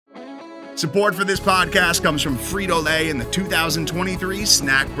Support for this podcast comes from Frito-Lay in the 2023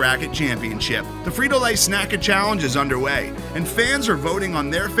 Snack Bracket Championship. The Frito-Lay Snack-It Challenge is underway, and fans are voting on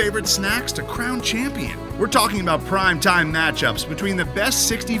their favorite snacks to crown champion. We're talking about prime-time matchups between the best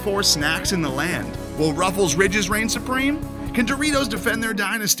 64 snacks in the land. Will Ruffles Ridges reign supreme? Can Doritos defend their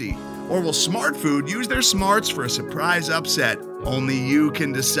dynasty? Or will Smart Food use their smarts for a surprise upset? Only you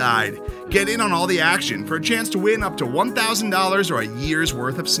can decide. Get in on all the action for a chance to win up to $1,000 or a year's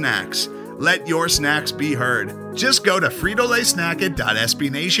worth of snacks. Let your snacks be heard. Just go to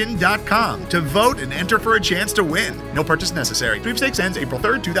fritolaysnacket.sbnation.com to vote and enter for a chance to win. No purchase necessary. Sweepstakes ends April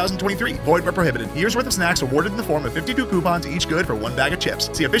 3rd, 2023. Void where prohibited. Year's worth of snacks awarded in the form of 52 coupons, each good for one bag of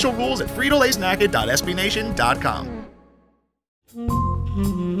chips. See official rules at fritolaysnacket.sbnation.com.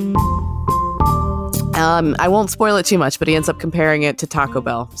 I won't spoil it too much, but he ends up comparing it to Taco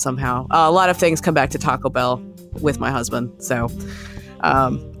Bell somehow. A lot of things come back to Taco Bell with my husband. So,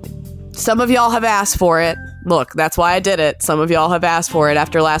 some of y'all have asked for it. Look, that's why I did it. Some of y'all have asked for it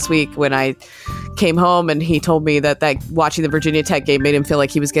after last week when I came home and he told me that watching the Virginia Tech game made him feel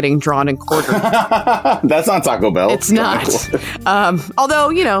like he was getting drawn and quartered. That's not Taco Bell. It's not.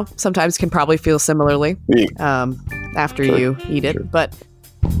 Although, sometimes can probably feel similarly after you eat it. But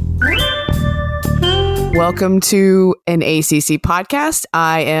welcome to an ACC podcast.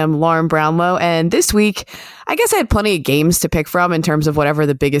 I am Lauren Brownlow, and this week, I guess I had plenty of games to pick from in terms of whatever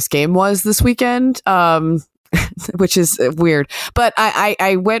the biggest game was this weekend, which is weird. But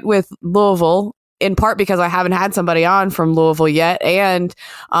I went with Louisville in part because I haven't had somebody on from Louisville yet, and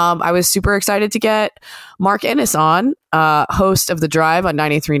I was super excited to get Mark Ennis on, host of The Drive on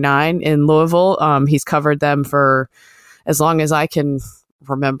 93.9 in Louisville. He's covered them for as long as I can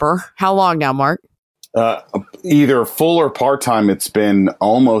remember. How long now, Mark? Either full or part-time, it's been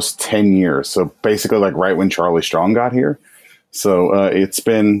almost 10 years. So basically like right when Charlie Strong got here. So it's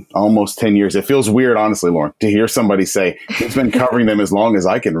been almost 10 years. It feels weird, honestly, Lauren, to hear somebody say he's been covering them as long as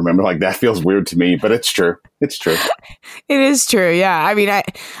I can remember. Like that feels weird to me, but it's true. It's true. It is true. Yeah. I mean, I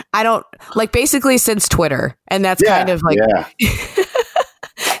don't like basically since Twitter, and that's kind of like,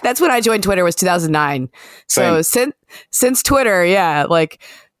 that's when I joined Twitter was 2009. Same. So since Twitter, yeah, like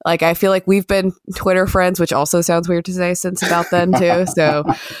I feel like we've been Twitter friends, which also sounds weird to say since about then too. So,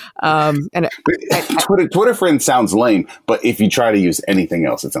 Twitter friend sounds lame, but if you try to use anything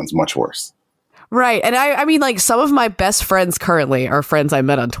else, it sounds much worse. Right. And I mean, like some of my best friends currently are friends I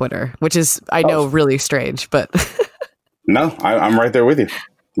met on Twitter, which is, I know, really strange, but no, I'm right there with you.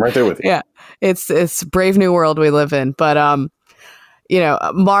 Right there with you. Yeah. It's brave new world we live in. But,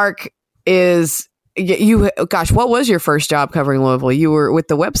 Mark is, what was your first job covering Louisville? You were with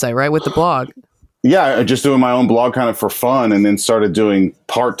the website, right? With the blog. Yeah, just doing my own blog kind of for fun, and then started doing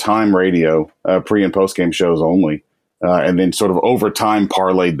part-time radio, pre and post game shows only, and then sort of over time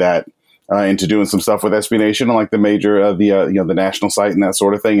parlayed that into doing some stuff with SB Nation on like the major, the national site and that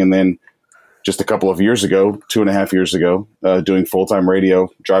sort of thing, and then just a couple of years ago, 2.5 years ago, doing full-time radio,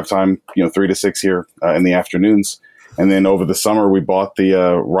 drive time, 3 to 6 here in the afternoons. And then over the summer, we bought the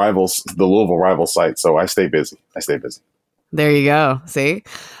Louisville Rivals site. So I stay busy. There you go. See,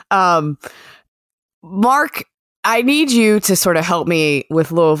 Mark, I need you to sort of help me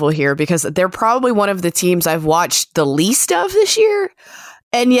with Louisville here because they're probably one of the teams I've watched the least of this year.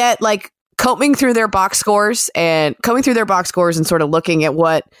 And yet, like combing through their box scores and sort of looking at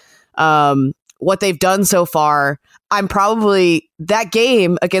what they've done so far, I'm probably that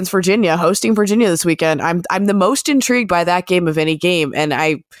game against Virginia, hosting Virginia this weekend. I'm the most intrigued by that game of any game. And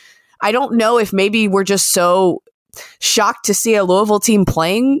I don't know if maybe we're just so shocked to see a Louisville team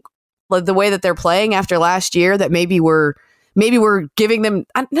playing like the way that they're playing after last year that maybe we're giving them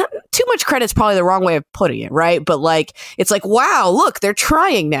not too much credit's probably the wrong way of putting it, right? But like, it's like, wow, look, they're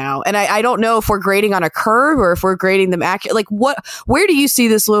trying now. And I don't know if we're grading on a curve or if we're grading them accurate. Like where do you see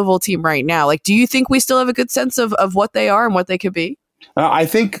this Louisville team right now? Like, do you think we still have a good sense of what they are and what they could be? I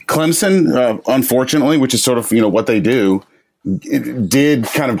think Clemson, unfortunately, which is sort of, what they do, it did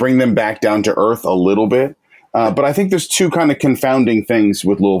kind of bring them back down to earth a little bit. But I think there's two kind of confounding things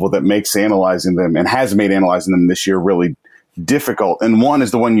with Louisville that makes analyzing them and has made analyzing them this year really difficult. And one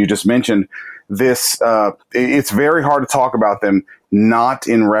is the one you just mentioned. It's very hard to talk about them not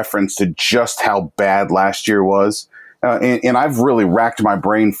in reference to just how bad last year was. And I've really racked my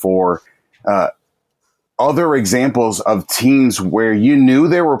brain for other examples of teams where you knew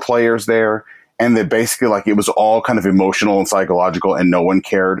there were players there and that basically like it was all kind of emotional and psychological and no one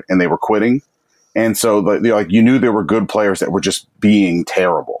cared and they were quitting. And so like you knew there were good players that were just being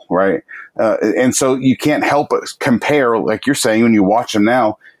terrible, right? And so you can't help but compare, like you're saying, when you watch them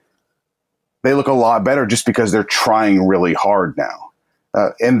now, they look a lot better just because they're trying really hard now.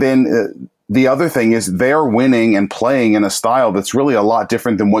 And then the other thing is they're winning and playing in a style that's really a lot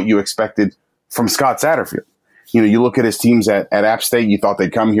different than what you expected from Scott Satterfield. You know, you look at his teams at App State, you thought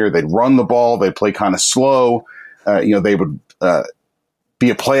they'd come here, they'd run the ball, they'd play kind of slow. They would be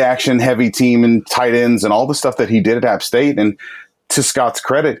a play action heavy team and tight ends and all the stuff that he did at App State. And to Scott's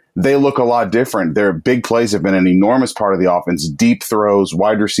credit, they look a lot different. Their big plays have been an enormous part of the offense. Deep throws,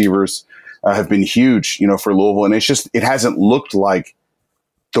 wide receivers have been huge, for Louisville. And it hasn't looked like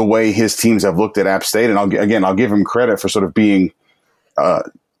the way his teams have looked at App State. And I'll give him credit for sort of being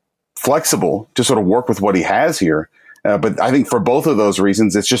flexible to sort of work with what he has here. But I think for both of those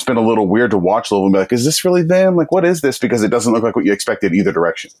reasons, it's just been a little weird to watch Louisville and be like, is this really them? Like, what is this? Because it doesn't look like what you expected either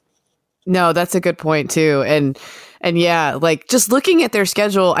direction. No, that's a good point too. And yeah, like just looking at their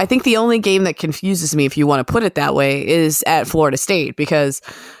schedule, I think the only game that confuses me, if you want to put it that way, is at Florida State, because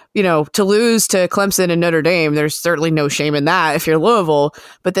to lose to Clemson and Notre Dame, there's certainly no shame in that if you're Louisville.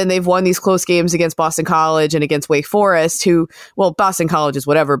 But then they've won these close games against Boston College and against Wake Forest, Boston College is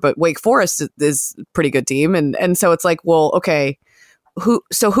whatever, but Wake Forest is a pretty good team. And so it's like, well, okay, who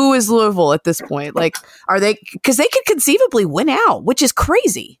is Louisville at this point? Like, are they, because they could conceivably win out, which is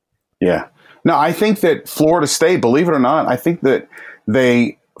crazy. Yeah. No, I think that Florida State, believe it or not, I think that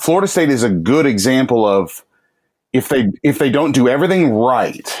Florida State is a good example of, if they don't do everything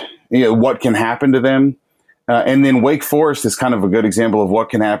right, what can happen to them. And then Wake Forest is kind of a good example of what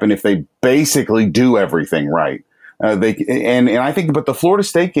can happen if they basically do everything right. And I think, but the Florida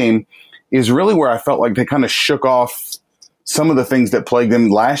State game is really where I felt like they kind of shook off some of the things that plagued them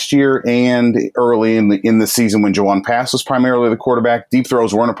last year and early in the season when Jawan Pass was primarily the quarterback. Deep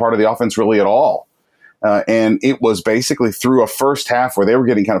throws weren't a part of the offense really at all. And it was basically through a first half where they were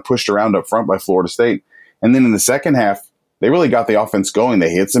getting kind of pushed around up front by Florida State. And then in the second half, they really got the offense going.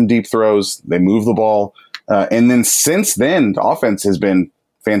 They hit some deep throws. They moved the ball. And then since then, the offense has been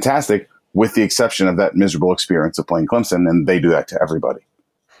fantastic with the exception of that miserable experience of playing Clemson. And they do that to everybody.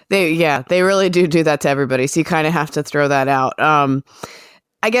 They really do that to everybody. So you kind of have to throw that out.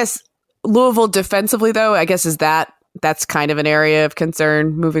 I guess Louisville defensively, though, that's kind of an area of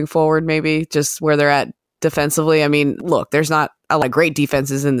concern moving forward, maybe just where they're at defensively. I mean, look, there's not a lot of great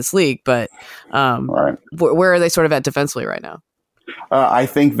defenses in this league, but right. Where are they sort of at defensively right now? I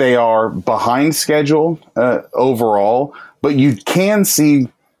think they are behind schedule overall, but you can see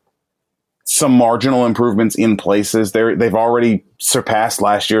some marginal improvements in places. They've already surpassed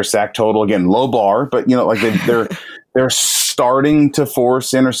last year's sack total. Again, low bar, but they're starting to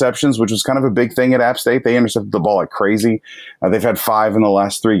force interceptions, which was kind of a big thing at App State. They intercepted the ball like crazy. They've had 5 in the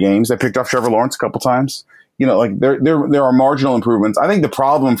last 3 games. They picked off Trevor Lawrence a couple times. There are marginal improvements. I think the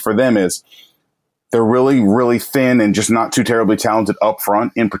problem for them is they're really, really thin and just not too terribly talented up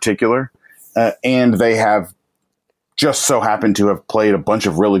front in particular. And they have just so happened to have played a bunch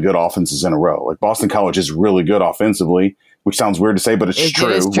of really good offenses in a row. Like Boston College is really good offensively, which sounds weird to say, but it's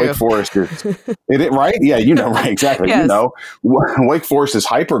true. Wake Forest is right? Yeah, right, exactly. Yes. Wake Forest is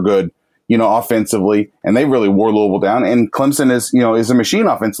hyper good, offensively, and they really wore Louisville down. And Clemson is a machine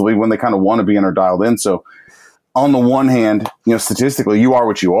offensively when they kind of want to be and are dialed in. So on the one hand, statistically, you are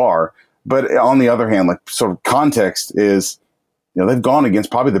what you are. But on the other hand, like sort of context is, they've gone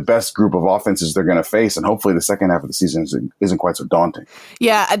against probably the best group of offenses they're going to face, and hopefully the second half of the season isn't quite so daunting.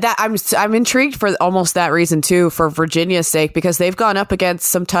 Yeah, I'm intrigued for almost that reason too, for Virginia's sake, because they've gone up against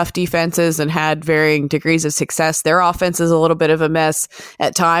some tough defenses and had varying degrees of success. Their offense is a little bit of a mess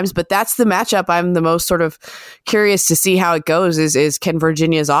at times, but that's the matchup I'm the most sort of curious to see how it goes. Is can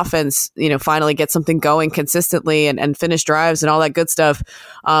Virginia's offense, finally get something going consistently and finish drives and all that good stuff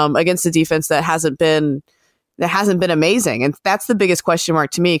against a defense that hasn't been amazing. And that's the biggest question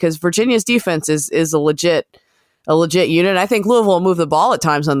mark to me, because Virginia's defense is a legit unit. I think Louisville will move the ball at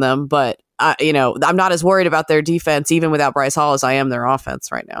times on them, but I'm not as worried about their defense, even without Bryce Hall, as I am their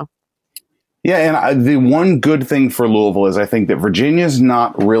offense right now. Yeah. And the one good thing for Louisville is I think that Virginia's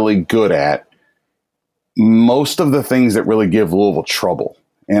not really good at most of the things that really give Louisville trouble.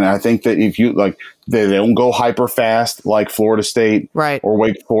 And I think that if you they don't go hyper fast like Florida State, right, or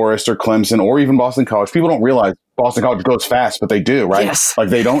Wake Forest or Clemson or even Boston College. People don't realize Boston College goes fast, but they do, right? Yes. Like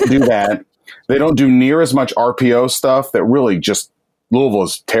they don't do that. They don't do near as much RPO stuff that really just Louisville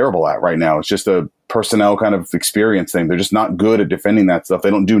is terrible at right now. It's just a personnel kind of experience thing. They're just not good at defending that stuff.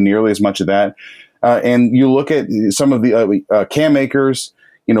 They don't do nearly as much of that. And you look at some of the Cam Akers,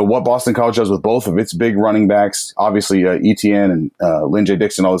 what Boston College does with both of its big running backs, obviously Etienne and Lynn J.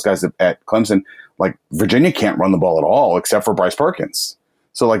 Dixon, all those guys at Clemson, like Virginia can't run the ball at all except for Bryce Perkins.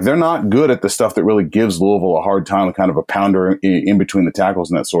 So they're not good at the stuff that really gives Louisville a hard time, kind of a pounder in between the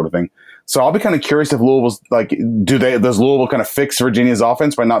tackles and that sort of thing. So I'll be kind of curious if Louisville's like, does Louisville kind of fix Virginia's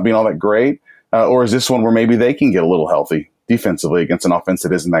offense by not being all that great? Or is this one where maybe they can get a little healthy defensively against an offense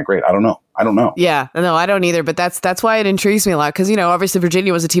that isn't that great? I don't know. Yeah, no, I don't either. But that's why it intrigues me a lot. Because, obviously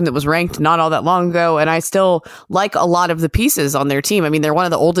Virginia was a team that was ranked not all that long ago. And I still like a lot of the pieces on their team. I mean, they're one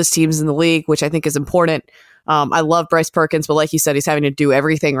of the oldest teams in the league, which I think is important. I love Bryce Perkins, but like you said, he's having to do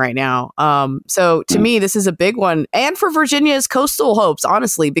everything right now. So to me, this is a big one. And for Virginia's coastal hopes,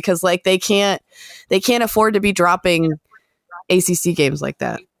 honestly, because like they can't afford to be dropping ACC games like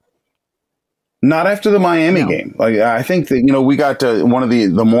that. Not after the Miami game. Like I think that we got one of the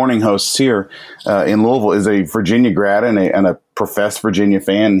morning hosts here in Louisville is a Virginia grad and a professed Virginia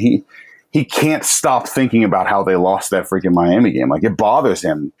fan. He can't stop thinking about how they lost that freaking Miami game. Like it bothers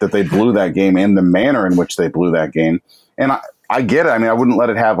him that they blew that game and the manner in which they blew that game. And I get it. I mean, I wouldn't let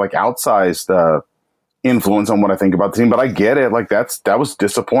it have like outsized influence on what I think about the team, but I get it. Like that was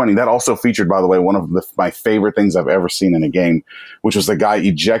disappointing. That also featured, by the way, one of my favorite things I've ever seen in a game, which was the guy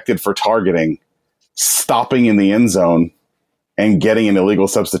ejected for targeting, stopping in the end zone and getting an illegal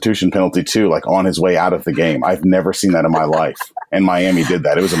substitution penalty too, like on his way out of the game. I've never seen that in my life. And Miami did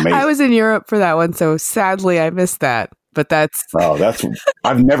that. It was amazing. I was in Europe for that one, so sadly I missed that. But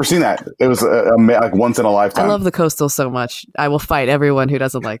I've never seen that. It was like once in a lifetime. I love the Coastal so much. I will fight everyone who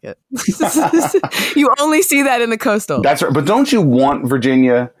doesn't like it. You only see that in the Coastal. That's right. But don't you want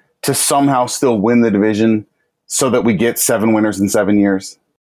Virginia to somehow still win the division so that we get 7 winners in 7 years?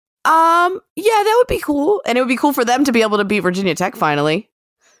 Yeah, that would be cool. And it would be cool for them to be able to beat Virginia Tech finally.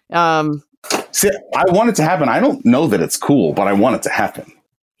 See, I want it to happen. I don't know that it's cool, but I want it to happen.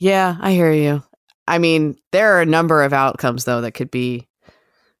 Yeah, I hear you. I mean, there are a number of outcomes, though, that could be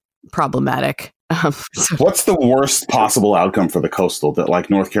problematic. What's the worst possible outcome for the Coastal? That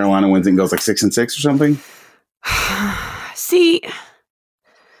like North Carolina wins and goes like 6-6 or something? See,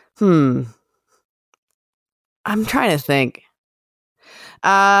 I'm trying to think.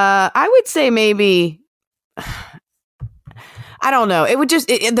 I would say maybe, I don't know. It would just,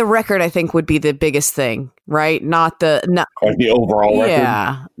 the record I think would be the biggest thing, right? Not like the overall record.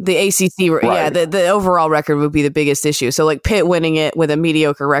 Yeah. The ACC. Right. Yeah. The overall record would be the biggest issue. So like Pitt winning it with a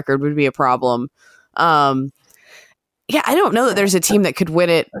mediocre record would be a problem. Yeah. I don't know that there's a team that could win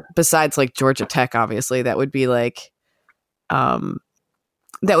it besides like Georgia Tech, obviously. That would be like, any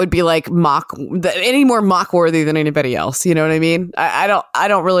more mock worthy than anybody else. You know what I mean? I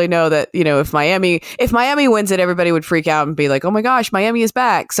don't really know that, if Miami wins it, everybody would freak out and be like, oh my gosh, Miami is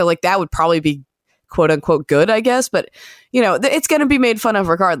back. So like that would probably be quote unquote good, I guess. But it's going to be made fun of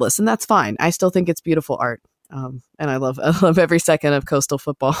regardless. And that's fine. I still think it's beautiful art. And I love every second of Coastal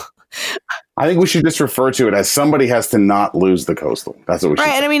football. I think we should just refer to it as somebody has to not lose the Coastal. That's what we should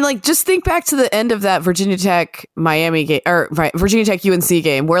say. And I mean, like, just think back to the end of that Virginia Tech Miami game, or Virginia Tech UNC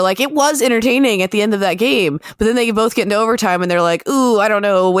game, where like it was entertaining at the end of that game, but then they both get into overtime and they're like, "Ooh, I don't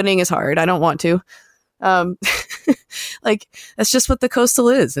know, winning is hard. I don't want to." Like that's just what the Coastal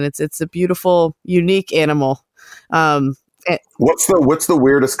is, and it's a beautiful, unique animal. What's the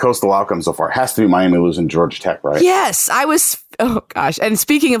weirdest Coastal outcome so far? It has to be Miami losing Georgia Tech, right? Yes, oh gosh. And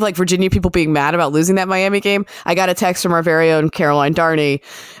speaking of like Virginia people being mad about losing that Miami game, I got a text from our very own Caroline Darney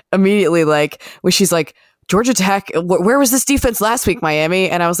immediately, like when she's like, Georgia Tech, where was this defense last week, Miami?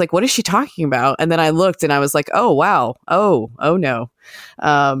 And I was like, what is she talking about? And then I looked and I was like, oh wow, oh no.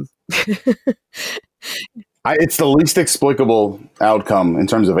 It's the least explicable outcome in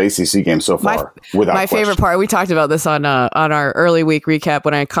terms of ACC games so far. My favorite part, we talked about this on our early week recap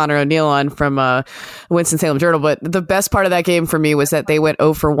when I had Connor O'Neill on from Winston-Salem Journal, but the best part of that game for me was that they went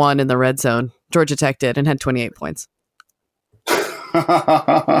 0 for 1 in the red zone. Georgia Tech did and had 28 points.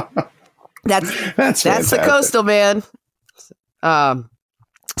 That's the Coastal, man.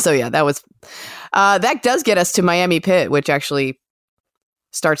 So yeah, that does get us to Miami Pitt, which actually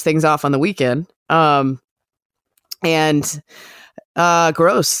starts things off on the weekend. And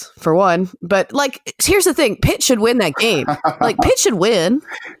gross for one, but like, here's the thing. Pitt should win that game. Like Pitt should win,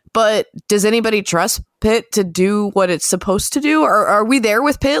 but does anybody trust Pitt to do what it's supposed to do? Or are we there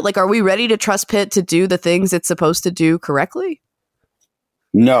with Pitt? Like, are we ready to trust Pitt to do the things it's supposed to do correctly?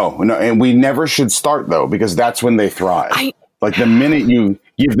 No. And we never should start though, because that's when they thrive. Like the minute you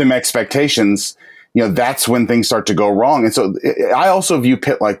give them expectations, that's when things start to go wrong. And so I also view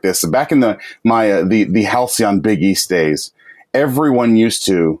Pitt like this. Back in the Halcyon Big East days, everyone used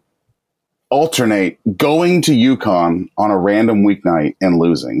to alternate going to UConn on a random weeknight and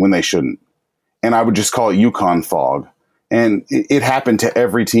losing when they shouldn't. And I would just call it UConn fog. And it happened to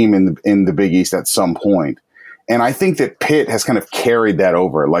every team in the Big East at some point. And I think that Pitt has kind of carried that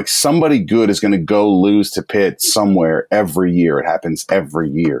over. Like somebody good is going to go lose to Pitt somewhere every year. It happens every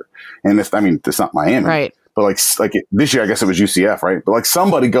year. And it's not Miami. Right. But this year, I guess it was UCF, right? But like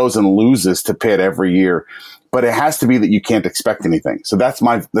somebody goes and loses to Pitt every year. But it has to be that you can't expect anything. So that's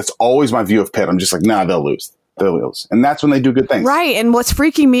always my view of Pitt. I'm just like, nah, they'll lose. And that's when they do good things. Right. And what's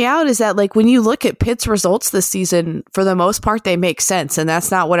freaking me out is that like when you look at Pitt's results this season, for the most part, they make sense. And that's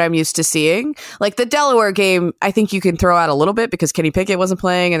not what I'm used to seeing. Like the Delaware game, I think you can throw out a little bit because Kenny Pickett wasn't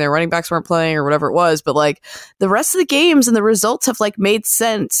playing and their running backs weren't playing or whatever it was. But like the rest of the games and the results have like made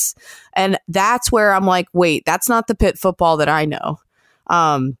sense. And that's where I'm like, wait, that's not the Pitt football that I know.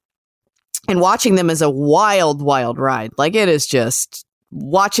 And watching them is a wild, wild ride. Like it is just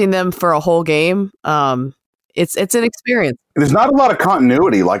watching them for a whole game. It's an experience. There's not a lot of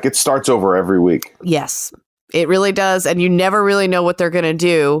continuity. Like it starts over every week. Yes, it really does. And you never really know what they're going to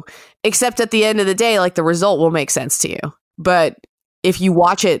do, except at the end of the day, like the result will make sense to you. But if you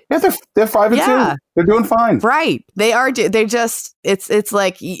watch it, yeah, they're 5-2. They're doing fine. Right. They are. They just, it's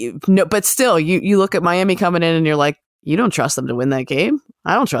like, no, but still you look at Miami coming in and you're like, you don't trust them to win that game.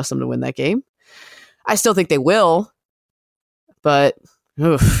 I don't trust them to win that game. I still think they will, but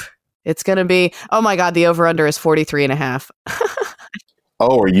oof. It's going to be, oh my God, the over-under is 43.5.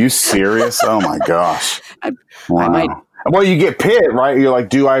 Oh, are you serious? Oh my gosh. Wow. I might. Well, you get Pitt, right? You're like,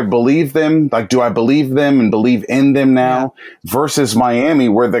 do I believe them? Like, do I believe them and believe in them now? Yeah. Versus Miami,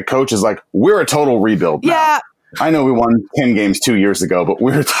 where the coach is like, we're a total rebuild now. Yeah. I know we won 10 games 2 years ago, but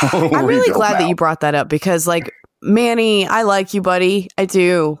we're a total rebuild. I'm really glad now. that you brought that up because, like, Manny, I like you, buddy. I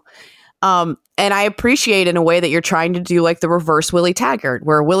do. And I appreciate in a way that you're trying to do like the reverse Willie Taggart,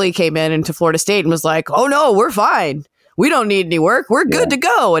 where Willie came in into Florida State and was like, oh no, we're fine. We don't need any work. We're good to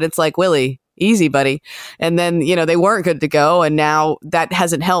go. And it's like, Willie, easy, buddy. And then, they weren't good to go. And now that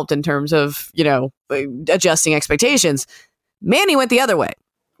hasn't helped in terms of, adjusting expectations. Manny went the other way.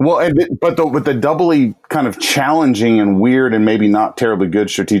 Well, with the doubly kind of challenging and weird and maybe not terribly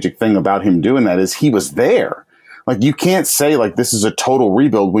good strategic thing about him doing that is he was there. Like, you can't say, like, this is a total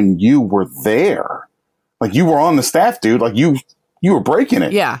rebuild when you were there. Like, you were on the staff, dude. Like, you were breaking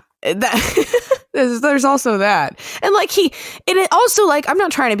it. Yeah. There's also that. And, like, it also, like, I'm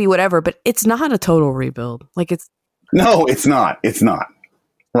not trying to be whatever, but it's not a total rebuild. Like, it's. No, it's not. It's not.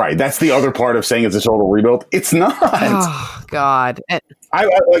 Right. That's the other part of saying it's a total rebuild. It's not. Oh, God.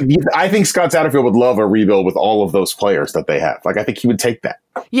 I think Scott Satterfield would love a rebuild with all of those players that they have. Like, I think he would take that.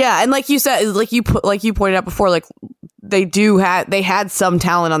 Yeah. And like you said, like you pointed out before, like they had some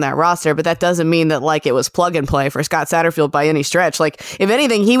talent on that roster, but that doesn't mean that like it was plug and play for Scott Satterfield by any stretch. Like, if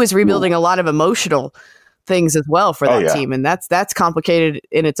anything, he was rebuilding a lot of emotional things as well for that team. And that's complicated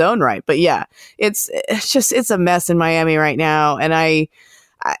in its own right. But yeah, it's a mess in Miami right now. And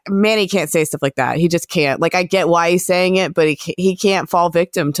Manny can't say stuff like that. He just can't. Like, I get why he's saying it, but he can't fall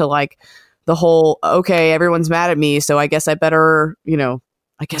victim to like the whole, okay, everyone's mad at me, so I guess I better,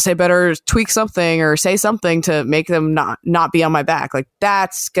 tweak something or say something to make them not be on my back. Like,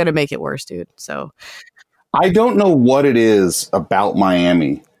 that's going to make it worse, dude. So I don't know what it is about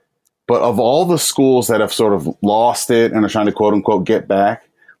Miami, but of all the schools that have sort of lost it and are trying to quote unquote get back,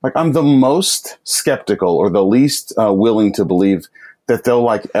 like, I'm the most skeptical or the least willing to believe that they'll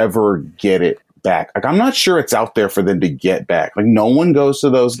like ever get it back. Like, I'm not sure it's out there for them to get back. Like, no one goes to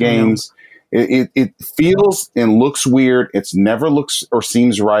those games. It feels and looks weird. It's never looks or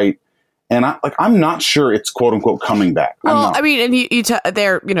seems right. And I'm not sure it's quote unquote coming back. Well, I mean, and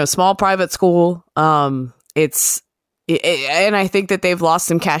they're, small private school. And I think that they've lost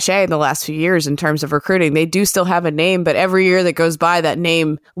some cachet in the last few years in terms of recruiting. They do still have a name, but every year that goes by, that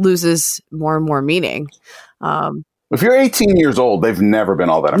name loses more and more meaning. If you're 18 years old, they've never been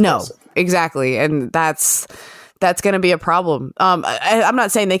all that impressive. No, exactly. And that's going to be a problem. I'm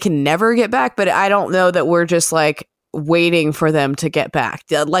not saying they can never get back, but I don't know that we're just like waiting for them to get back.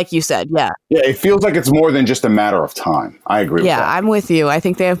 Like you said, yeah. Yeah, it feels like it's more than just a matter of time. I agree with that. Yeah, I'm with you. I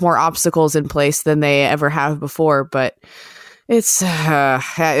think they have more obstacles in place than they ever have before, but it's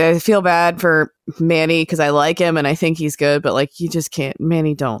I feel bad for Manny because I like him and I think he's good, but like, you just can't.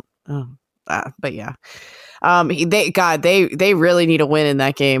 Manny, don't. But yeah. They really need a win in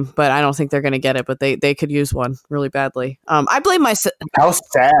that game, but I don't think they're going to get it, but they could use one really badly. I blame myself. How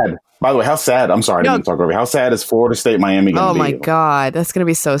sad, by the way, how sad. I'm sorry. I didn't talk over you. How sad is Florida State, Miami going to be? Oh my God. That's going to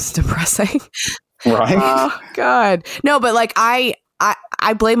be so depressing. Right. Oh God. No, but like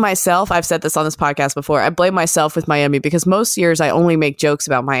I blame myself. I've said this on this podcast before. I blame myself with Miami because most years I only make jokes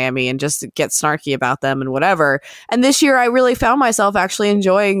about Miami and just get snarky about them and whatever. And this year I really found myself actually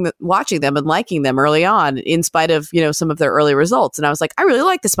enjoying watching them and liking them early on in spite of, some of their early results. And I was like, I really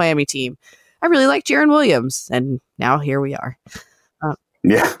like this Miami team. I really like Jaron Williams. And now here we are.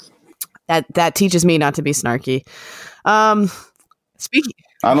 Yeah. That teaches me not to be snarky. Speaking,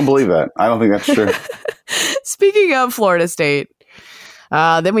 I don't believe that. I don't think that's true. Speaking of Florida State,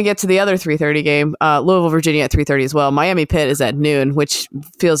 then we get to the other 3:30 game, Louisville, Virginia at 3:30 as well. Miami Pitt is at noon, which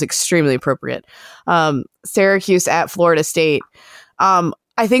feels extremely appropriate. Syracuse at Florida State.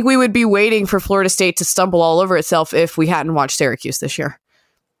 I think we would be waiting for Florida State to stumble all over itself if we hadn't watched Syracuse this year.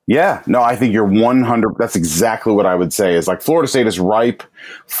 Yeah, no, I think you're 100. That's exactly what I would say is like Florida State is ripe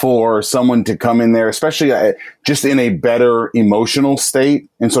for someone to come in there, especially just in a better emotional state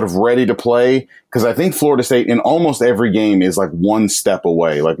and sort of ready to play. Because I think Florida State in almost every game is like one step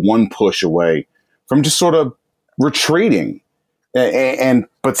away, like one push away from just sort of retreating.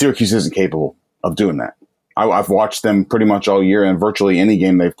 But Syracuse isn't capable of doing that. I've watched them pretty much all year and virtually any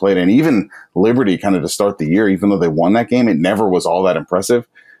game they've played. And even Liberty kind of to start the year, even though they won that game, it never was all that impressive.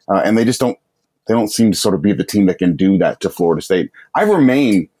 And they don't seem to sort of be the team that can do that to Florida State. I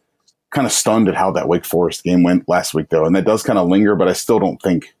remain kind of stunned at how that Wake Forest game went last week, though. And that does kind of linger, but I still don't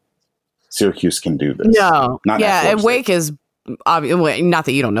think Syracuse can do this. No. And Wake is, not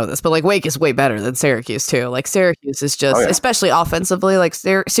that you don't know this, but like Wake is way better than Syracuse, too. Like Syracuse is just, especially offensively, like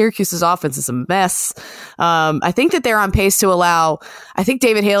Syracuse's offense is a mess. I think that they're on pace to allow, I think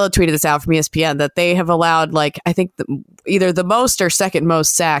David Hale tweeted this out from ESPN, that they have allowed like, I think either the most or second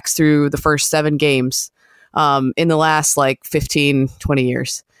most sacks through the first 7 games in the last like 15, 20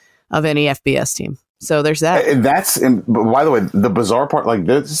 years of any FBS team. So there's that. And by the way, the bizarre part, like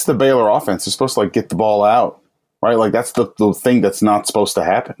this is the Baylor offense. They're supposed to like get the ball out. Right, like that's the thing that's not supposed to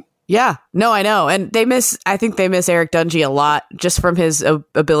happen. Yeah, no, I know, and I think they miss Eric Dungy a lot just from his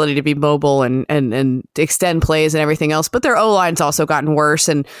ability to be mobile and extend plays and everything else. But their O-line's also gotten worse,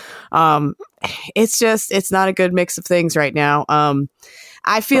 and it's not a good mix of things right now.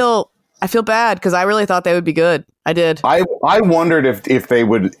 I feel bad because I really thought they would be good. I did. I wondered if they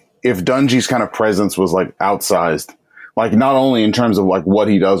would, if Dungy's kind of presence was like outsized, like not only in terms of like what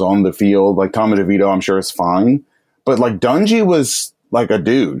he does on the field, like Tommy DeVito, I'm sure is fine. But like Dungy was like a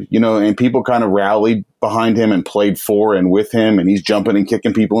dude, you know, and people kind of rallied behind him and played for and with him, and he's jumping and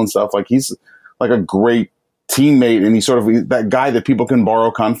kicking people and stuff. Like he's like a great teammate, and he's sort of that guy that people can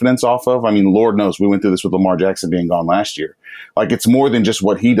borrow confidence off of. I mean, Lord knows we went through this with Lamar Jackson being gone last year. Like it's more than just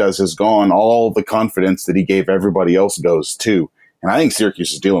what he does has gone. All the confidence that he gave everybody else goes too. And I think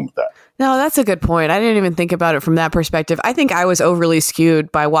Syracuse is dealing with that. No, that's a good point. I didn't even think about it from that perspective. I think I was overly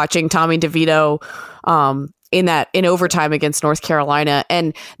skewed by watching Tommy DeVito in overtime against North Carolina.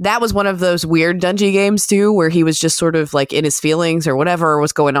 And that was one of those weird Dungy games too, where he was just sort of like in his feelings or whatever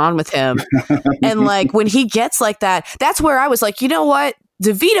was going on with him. And like when he gets like that, that's where I was like, you know what?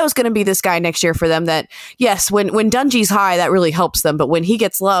 DeVito's going to be this guy next year for them that, yes, when Dungy's high, that really helps them. But when he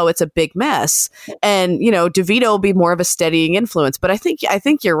gets low, it's a big mess. And, you know, DeVito will be more of a steadying influence. But I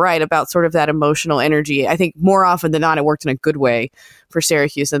think you're right about sort of that emotional energy. I think more often than not, it worked in a good way for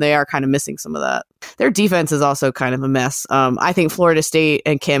Syracuse, and they are kind of missing some of that. Their defense is also kind of a mess. I think Florida State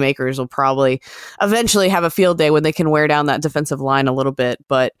and Cam Akers will probably eventually have a field day when they can wear down that defensive line a little bit.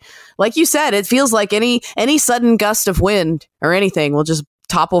 But like you said, it feels like any sudden gust of wind or anything will just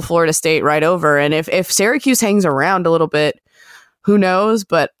topple Florida State right over. And if Syracuse hangs around a little bit, who knows?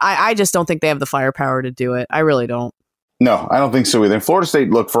 But I just don't think they have the firepower to do it. I really don't. No, I don't think so either. And Florida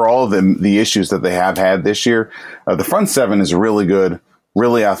State, look, for all of the issues that they have had this year, the front seven is really good,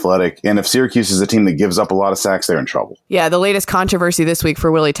 really athletic. And if Syracuse is a team that gives up a lot of sacks, they're in trouble. Yeah, the latest controversy this week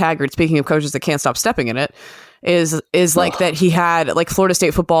for Willie Taggart, speaking of coaches that can't stop stepping in it, is like that he had like Florida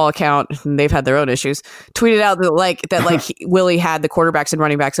State football account, and they've had their own issues, tweeted out that Willie had the quarterbacks and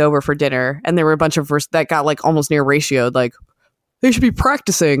running backs over for dinner, and there were a bunch of that got like almost near ratioed, like they should be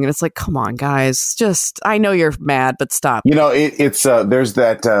practicing. And it's like, come on, guys, just, I know you're mad, but stop. You know, it's there's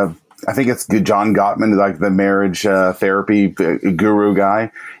that, I think it's John Gottman, like the marriage therapy guru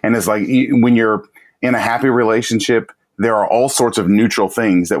guy. And it's like, when you're in a happy relationship, there are all sorts of neutral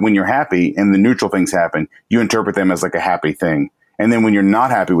things that when you're happy and the neutral things happen, you interpret them as like a happy thing. And then when you're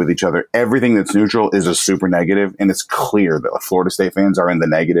not happy with each other, everything that's neutral is a super negative. And it's clear that Florida State fans are in the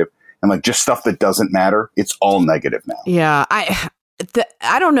negative. And like just stuff that doesn't matter, it's all negative now. Yeah,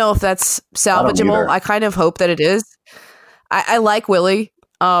 I don't know if that's salvageable. I kind of hope that it is. I like Willie.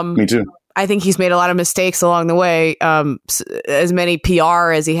 Me too. I think he's made a lot of mistakes along the way, as many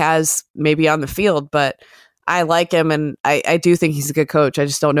PR as he has maybe on the field. But I like him, and I do think he's a good coach. I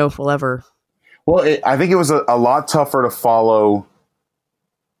just don't know if we'll ever. Well, I think it was a lot tougher to follow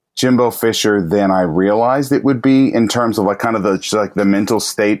Jimbo Fisher than I realized it would be in terms of like kind of the mental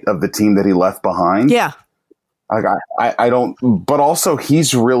state of the team that he left behind. Yeah. Like I don't, but also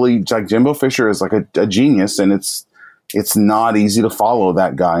he's really like Jimbo Fisher is like a genius, and it's not easy to follow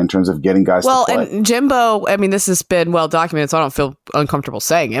that guy in terms of getting guys to play. Well, and Jimbo, I mean, this has been well documented, so I don't feel uncomfortable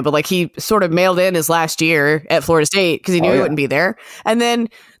saying it, but like he sort of mailed in his last year at Florida State because he knew he wouldn't be there. And then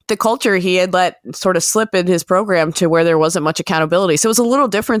the culture he had let sort of slip in his program to where there wasn't much accountability. So it was a little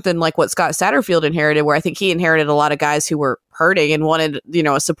different than like what Scott Satterfield inherited, where I think he inherited a lot of guys who were hurting and wanted, you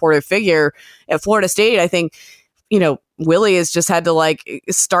know, a supportive figure. At Florida State, I think, you know, Willie has just had to like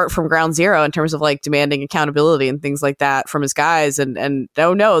start from ground zero in terms of like demanding accountability and things like that from his guys. And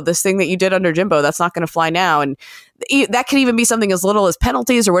oh no, this thing that you did under Jimbo, that's not going to fly now. And that could even be something as little as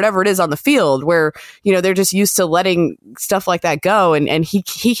penalties or whatever it is on the field where, you know, they're just used to letting stuff like that go. And he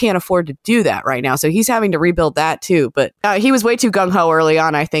can't afford to do that right now. So he's having to rebuild that too. But he was way too gung-ho early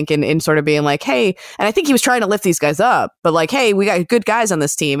on, I think, in sort of being like, hey, and I think he was trying to lift these guys up, but like, hey, we got good guys on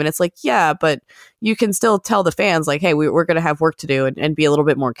this team. And it's like, yeah, but you can still tell the fans like, hey, we're going to have work to do and be a little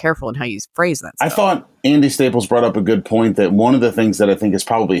bit more careful in how you phrase that stuff. I thought Andy Staples brought up a good point that one of the things that I think has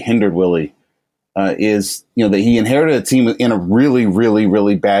probably hindered Willie is, you know, that he inherited a team in a really, really,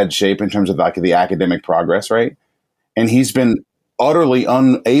 really bad shape in terms of like the academic progress, right? And he's been utterly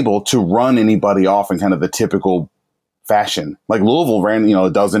unable to run anybody off in kind of the typical fashion. Like Louisville ran, you know,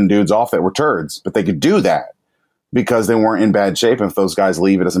 a dozen dudes off that were turds, but they could do that because they weren't in bad shape. And if those guys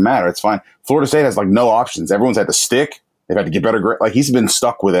leave, it doesn't matter. It's fine. Florida State has like no options. Everyone's had to stick. They've had to get better. Like he's been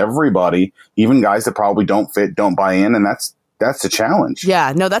stuck with everybody, even guys that probably don't fit, don't buy in. And that's the challenge.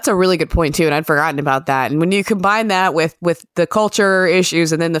 Yeah, no, that's a really good point too. And I'd forgotten about that. And when you combine that with the culture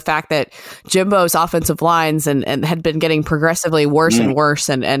issues and then the fact that Jimbo's offensive lines and had been getting progressively worse and worse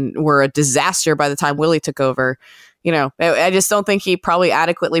and were a disaster by the time Willie took over, you know, I just don't think he probably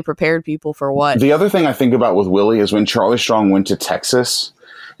adequately prepared people for what. The other thing I think about with Willie is when Charlie Strong went to Texas,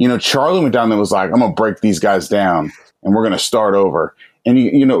 you know, Charlie went down there and was like, I'm going to break these guys down and we're going to start over. And,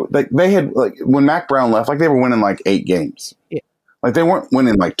 you know, like they had, like when Mac Brown left, like they were winning like 8 games. Yeah. Like they weren't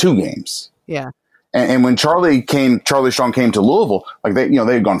winning like 2 games. Yeah. And when Charlie Strong came to Louisville, like they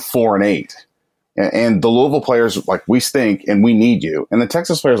had gone 4-8. And the Louisville players, like, we stink and we need you. And the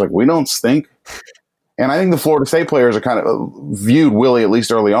Texas players, like, we don't stink. And I think the Florida State players are kind of viewed Willie, at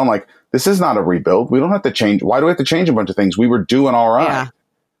least early on, like, this is not a rebuild. We don't have to change. Why do we have to change a bunch of things? We were doing all right. Yeah.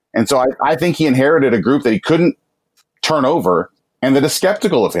 And so I think he inherited a group that he couldn't turn over and that is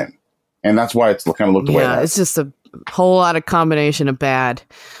skeptical of him. And that's why it's kind of looked away. Yeah, it's just a whole lot of combination of bad.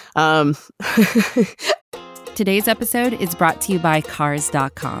 Today's episode is brought to you by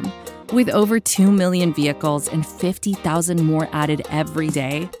Cars.com. With over 2 million vehicles and 50,000 more added every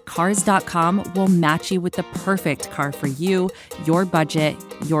day, Cars.com will match you with the perfect car for you, your budget,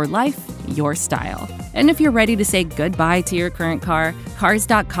 your life, your style. And if you're ready to say goodbye to your current car,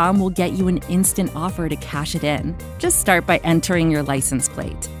 Cars.com will get you an instant offer to cash it in. Just start by entering your license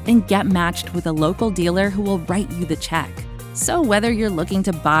plate and get matched with a local dealer who will write you the check. So whether you're looking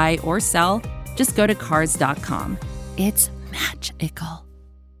to buy or sell, just go to Cars.com. It's magical.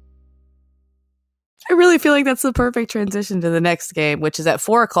 I really feel like that's the perfect transition to the next game, which is at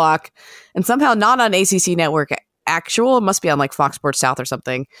 4:00 and somehow not on ACC Network Actual. It must be on like Fox Sports South or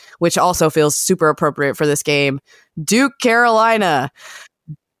something, which also feels super appropriate for this game. Duke, Carolina,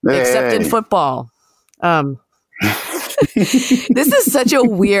 except in football. This is such a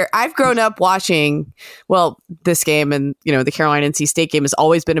weird. I've grown up watching, well, this game and, you know, the Carolina NC State game has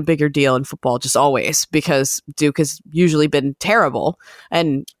always been a bigger deal in football, just always, because Duke has usually been terrible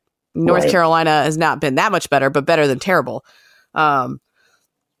and North Carolina has not been that much better, but better than terrible.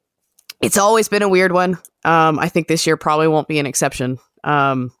 It's always been a weird one. I think this year probably won't be an exception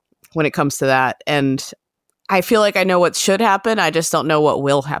when it comes to that. And I feel like I know what should happen. I just don't know what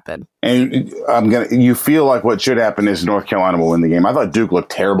will happen. And you feel like what should happen is North Carolina will win the game. I thought Duke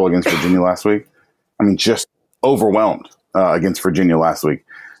looked terrible against Virginia last week. I mean, just overwhelmed against Virginia last week.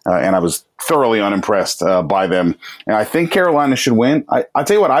 And I was thoroughly unimpressed by them. And I think Carolina should win. I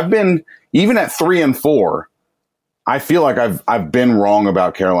tell you what, I've been, even at 3-4, I feel like I've been wrong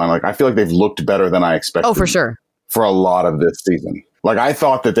about Carolina. Like I feel like they've looked better than I expected. Oh, for sure. For a lot of this season. Like I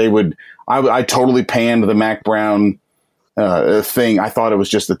thought that they would. I totally panned the Mac Brown thing. I thought it was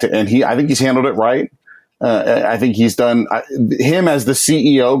just and I think he's handled it right. I think he's done him as the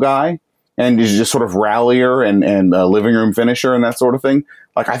CEO guy and he's just sort of rallier and living room finisher and that sort of thing.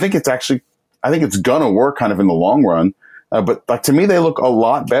 Like I think it's gonna work kind of in the long run. But like to me, they look a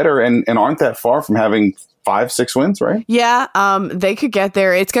lot better and aren't that far from having 5-6 wins, right? Yeah, they could get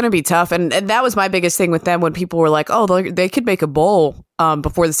there. It's going to be tough. And that was my biggest thing with them when people were like, oh, they could make a bowl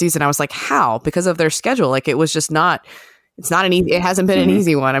before the season. I was like, how? Because of their schedule. Like, it was just not It hasn't been an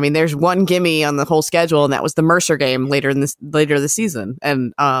easy one. I mean, there's one gimme on the whole schedule, and that was the Mercer game later this season.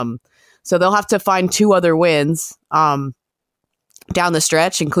 And so they'll have to find 2 other wins down the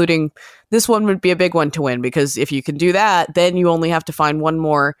stretch, including this one would be a big one to win, because if you can do that, then you only have to find one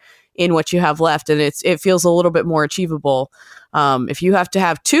more in what you have left, and it feels a little bit more achievable. If you have to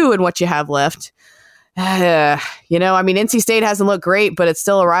have 2 in what you have left, I mean, NC State hasn't looked great, but it's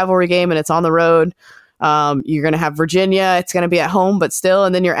still a rivalry game and it's on the road. You're going to have Virginia. It's going to be at home, but still,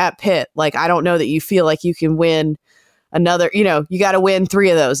 and then you're at Pitt. Like, I don't know that you feel like you can win another, you got to win 3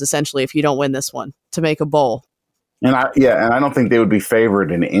 of those essentially if you don't win this one to make a bowl. And I don't think they would be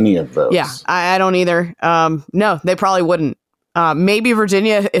favored in any of those. Yeah, I don't either. No, they probably wouldn't. Maybe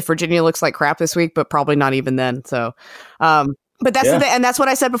Virginia, if Virginia looks like crap this week, but probably not even then. So, but that's the thing, and that's what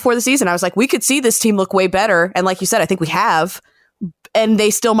I said before the season. I was like, we could see this team look way better, and like you said, I think we have. And they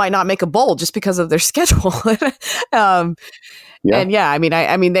still might not make a bowl just because of their schedule. And I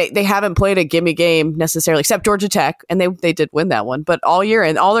mean, they haven't played a gimme game necessarily, except Georgia Tech, and they did win that one. But all year,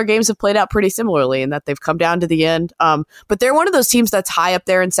 and all their games have played out pretty similarly in that they've come down to the end. But they're one of those teams that's high up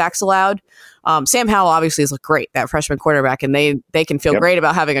there in sacks allowed. Sam Howell obviously has looked great, that freshman quarterback, and they can feel great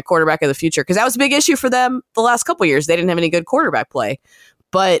about having a quarterback of the future, because that was a big issue for them the last couple of years. They didn't have any good quarterback play,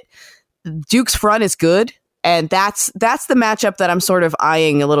 but Duke's front is good. And that's the matchup that I'm sort of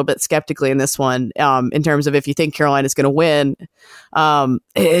eyeing a little bit skeptically in this one, in terms of if you think Carolina's going to win. They're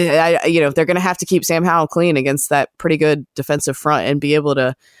going to have to keep Sam Howell clean against that pretty good defensive front and be able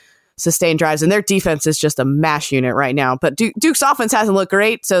to sustain drives. And their defense is just a mash unit right now. But Duke's offense hasn't looked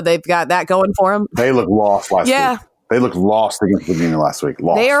great, so they've got that going for them. They look lost last week. They looked lost against Virginia last week.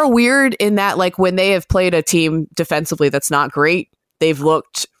 Lost. They are weird in that, like, when they have played a team defensively that's not great, they've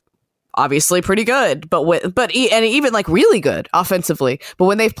looked obviously pretty good, but even like really good offensively. But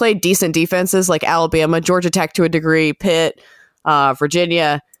when they've played decent defenses like Alabama, Georgia Tech to a degree, Pitt,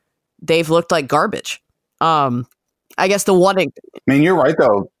 Virginia, they've looked like garbage. I guess the one. You're right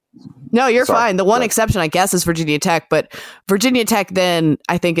though. No, you're fine. The one exception, I guess, is Virginia Tech, but Virginia Tech then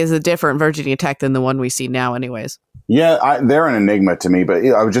I think is a different Virginia Tech than the one we see now, anyways. Yeah, they're an enigma to me. But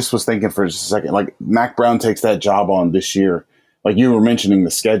I was thinking for just a second, like Mac Brown takes that job on this year. Like you were mentioning the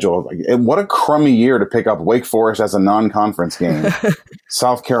schedule, like, what a crummy year to pick up Wake Forest as a non-conference game,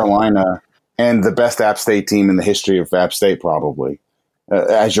 South Carolina, and the best App State team in the history of App State probably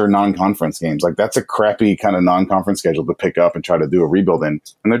as your non-conference games. Like that's a crappy kind of non-conference schedule to pick up and try to do a rebuild in,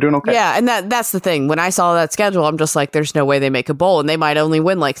 and they're doing okay. Yeah, and that's the thing. When I saw that schedule, I'm just like, there's no way they make a bowl, and they might only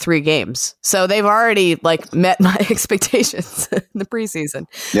win like 3 games. So they've already like met my expectations in the preseason.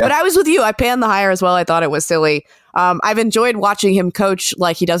 Yeah. But I was with you. I panned the hire as well. I thought it was silly. I've enjoyed watching him coach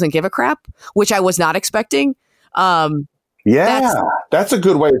like he doesn't give a crap, which I was not expecting. That's a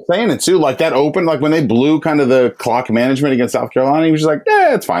good way of saying it too. Like that open, like when they blew kind of the clock management against South Carolina, he was just like,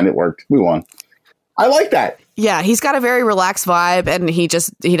 it's fine. It worked. We won. I like that. Yeah, he's got a very relaxed vibe, and he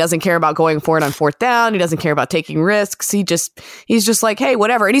doesn't care about going for it on 4th down. He doesn't care about taking risks. He's just like, hey,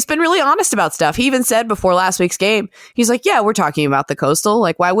 whatever. And he's been really honest about stuff. He even said before last week's game, he's like, yeah, we're talking about the Coastal.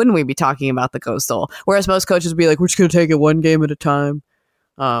 Like, why wouldn't we be talking about the Coastal? Whereas most coaches would be like, we're just going to take it one game at a time.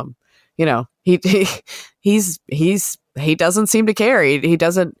 He doesn't seem to care. He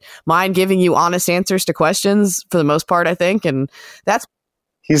doesn't mind giving you honest answers to questions for the most part, I think, and that's.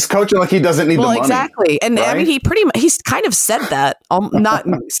 He's coaching like he doesn't need the money. Exactly. And right? I mean, he's kind of said that, not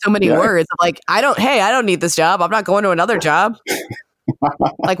in so many words. Like, I don't need this job. I'm not going to another job.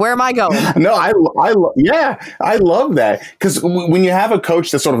 Like, where am I going? No, I love that. Because when you have a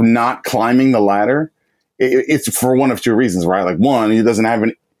coach that's sort of not climbing the ladder, it's for one of 2 reasons, right? Like, one, he doesn't have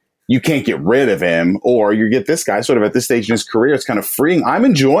you can't get rid of him, or you get this guy sort of at this stage in his career. It's kind of freeing. I'm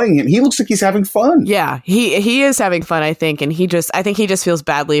enjoying him. He looks like he's having fun. Yeah, he is having fun, I think. And I think he just feels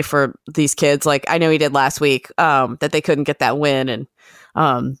badly for these kids. Like I know he did last week, that they couldn't get that win. And,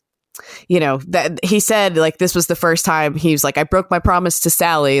 that he said like, this was the first time he was like, I broke my promise to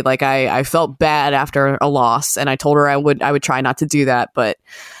Sally. Like I felt bad after a loss, and I told her I would try not to do that. But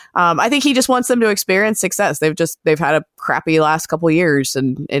I think he just wants them to experience success. They've had a crappy last couple of years,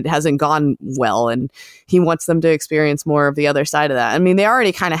 and it hasn't gone well. And he wants them to experience more of the other side of that. I mean, they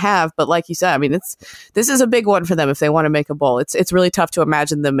already kind of have, but like you said, I mean, this is a big one for them if they want to make a bowl. It's really tough to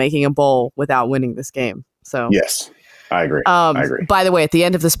imagine them making a bowl without winning this game. So yes, I agree. By the way, at the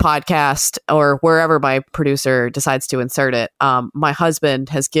end of this podcast, or wherever my producer decides to insert it, my husband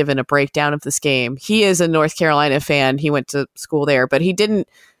has given a breakdown of this game. He is a North Carolina fan. He went to school there, but he didn't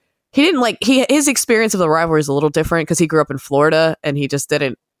his experience of the rivalry is a little different because he grew up in Florida, and he just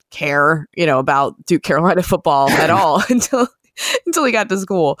didn't care, about Duke Carolina football at all until he got to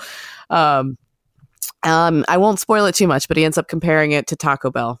school. I won't spoil it too much, but he ends up comparing it to Taco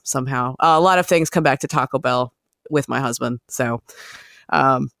Bell somehow. A lot of things come back to Taco Bell with my husband. So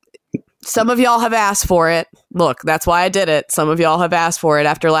some of y'all have asked for it. Look, that's why I did it. Some of y'all have asked for it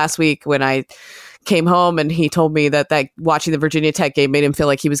after last week when I came home and he told me that watching the Virginia Tech game made him feel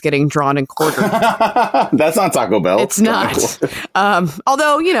like he was getting drawn and quartered. That's not Taco Bell. It's not.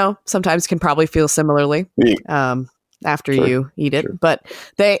 Although, sometimes can probably feel similarly. After you eat it. Sure. But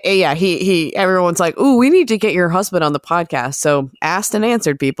everyone's like, ooh, we need to get your husband on the podcast. So asked and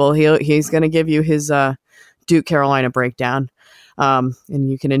answered, people. He's going to give you his Duke Carolina breakdown. And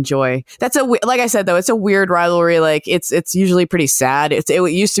you can enjoy. Like I said, though, it's a weird rivalry. Like it's usually pretty sad. It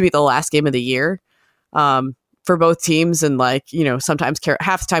used to be the last game of the year for both teams. And sometimes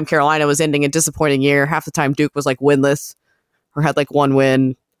half the time Carolina was ending a disappointing year. Half the time Duke was like winless or had like one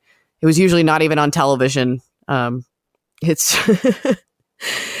win. It was usually not even on television. It's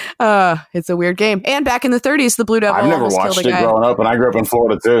it's a weird game. And back in the 30s, the Blue Devil. I've never watched it growing up, and I grew up in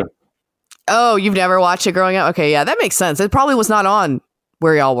Florida too. Oh, you've never watched it growing up? Okay, yeah, that makes sense. It probably was not on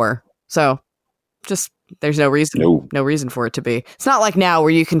where y'all were. So just there's no reason no reason for it to be. It's not like now where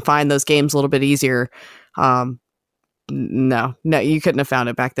you can find those games a little bit easier. No, you couldn't have found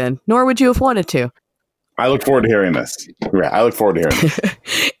it back then, nor would you have wanted to. I look forward to hearing this. Yeah, I look forward to hearing this.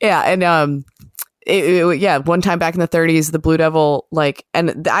 Yeah, and one time back in the 30s, the Blue Devil,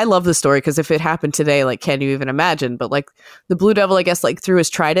 and I love the story because if it happened today, can you even imagine? But the Blue Devil, I guess, threw his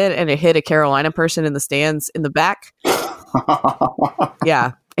trident and it hit a Carolina person in the stands in the back.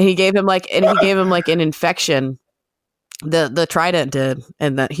 Yeah, and he gave him an infection. The trident did,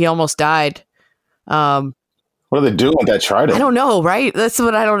 and that he almost died. What are they doing with that trident? I don't know, right? That's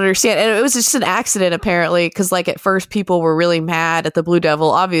what I don't understand. And it was just an accident, apparently, because at first people were really mad at the Blue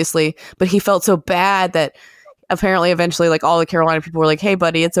Devil, obviously, but he felt so bad that apparently eventually all the Carolina people were like, hey,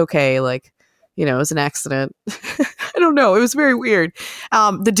 buddy, it's okay. It was an accident. I don't know. It was very weird.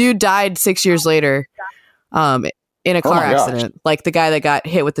 The dude died 6 years later in a car accident. The guy that got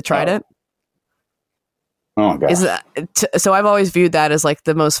hit with the trident. Oh, God. So I've always viewed that as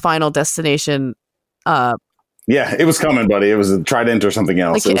the most Final Destination. Yeah, it was coming, buddy. It was a trident or something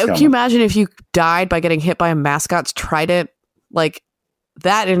else. Can you imagine if you died by getting hit by a mascot's trident?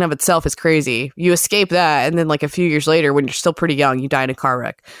 That in and of itself is crazy. You escape that, and then a few years later, when you're still pretty young, you die in a car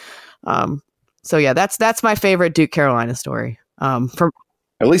wreck. So yeah, that's my favorite Duke Carolina story. At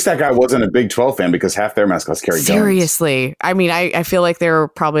least that guy wasn't a Big 12 fan because half their mascots carry guns. Seriously, I mean, I feel like there were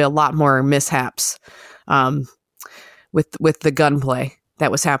probably a lot more mishaps with the gunplay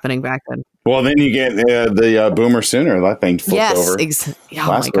that was happening back then. Well, then you get the Boomer Sooner. That thing flipped over. Oh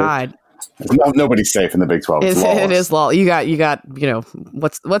my God! Nobody's safe in the Big 12. It is law. You got.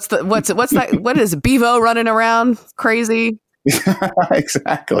 What's that? What is Bevo running around crazy?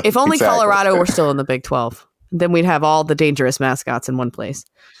 Exactly. If only Colorado were still in the Big 12, then we'd have all the dangerous mascots in one place.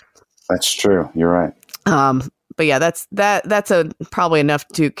 That's true. You're right. But yeah, that's probably enough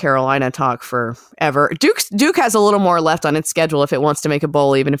Duke Carolina talk forever. Duke has a little more left on its schedule if it wants to make a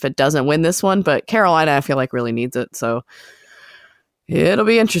bowl, even if it doesn't win this one. But Carolina, I feel like, really needs it. So it'll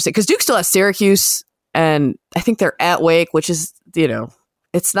be interesting because Duke still has Syracuse, and I think they're at Wake, which is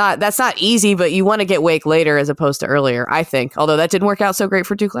that's not easy, but you want to get Wake later as opposed to earlier, I think. Although that didn't work out so great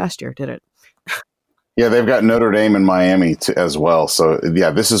for Duke last year, did it? Yeah, they've got Notre Dame and Miami as well. So,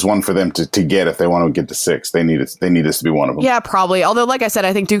 yeah, this is one for them to get if they want to get to 6. They need this to be one of them. Yeah, probably. Although, like I said,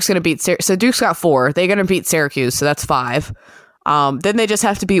 I think Duke's going to beat so Duke's got 4. They're going to beat Syracuse, so that's 5. Then they just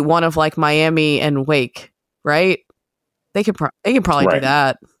have to beat one of Miami and Wake, right? They can probably do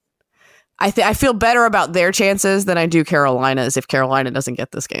that. I feel better about their chances than I do Carolina's if Carolina doesn't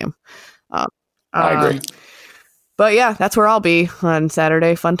get this game. I agree. But yeah, that's where I'll be on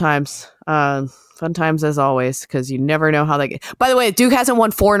Saturday. Fun times. Fun times as always, because you never know how they get. By the way, Duke hasn't won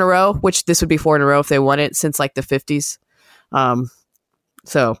 4 in a row, which this would be 4 in a row if they won it since the 50s.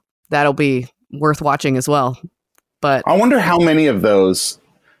 So that'll be worth watching as well. But I wonder how many of those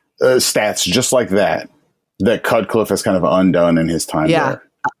stats just like that Cutcliffe has kind of undone in his time there.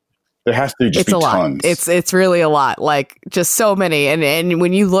 There has to just be tons. It's really a lot. Just so many. And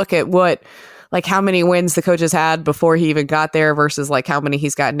when you look at what how many wins the coach has had before he even got there versus how many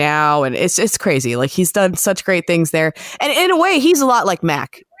he's got now. And it's crazy. He's done such great things there. And in a way, he's a lot like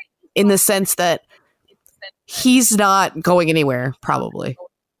Mac in the sense that he's not going anywhere, probably.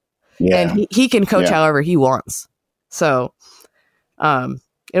 Yeah. And he can coach however he wants. So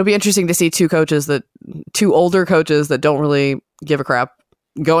it'll be interesting to see two older coaches that don't really give a crap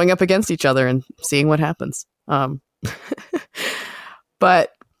going up against each other and seeing what happens. But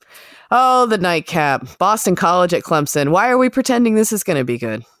the nightcap. Boston College at Clemson. Why are we pretending this is going to be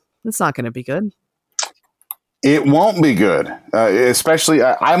good? It's not going to be good. It won't be good, especially.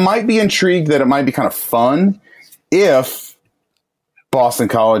 I might be intrigued that it might be kind of fun if Boston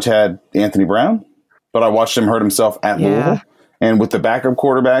College had Anthony Brown, but I watched him hurt himself at Louisville. And with the backup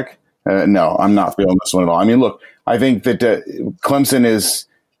quarterback, no, I'm not feeling this one at all. I mean, look, I think that Clemson is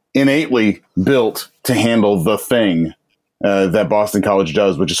innately built to handle the thing that Boston College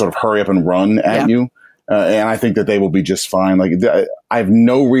does, which is sort of hurry up and run at you. And I think that they will be just fine. Like, I have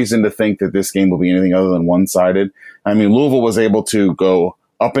no reason to think that this game will be anything other than one-sided. I mean, Louisville was able to go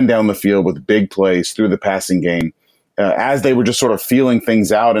up and down the field with big plays through the passing game as they were just sort of feeling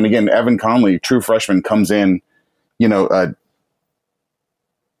things out. And again, Evan Conley, true freshman, comes in, in the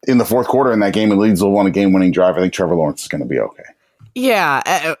fourth quarter in that game and leads Louisville on a game-winning drive. I think Trevor Lawrence is going to be okay.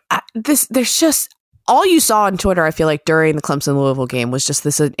 Yeah, there's just all you saw on Twitter. I feel like during the Clemson-Louisville game was just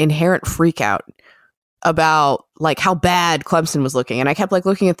this inherent freak out about like how bad Clemson was looking. And I kept like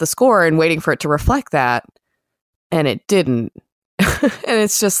looking at the score and waiting for it to reflect that. And it didn't. And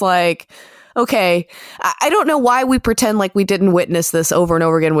it's just like, okay, I don't know why we pretend like we didn't witness this over and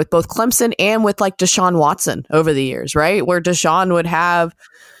over again with both Clemson and with like Deshaun Watson over the years, right? Where Deshaun would have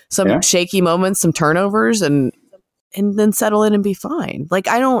some shaky moments, some turnovers, and then settle in and be fine. Like,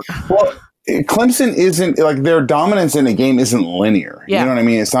 I don't. Well, Clemson isn't like their dominance in a game isn't linear. You know what I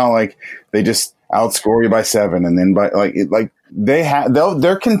mean? It's not like they just outscore you by 7 and then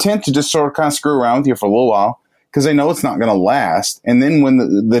they're content to just sort of kind of screw around with you for a little while because they know it's not going to last. And then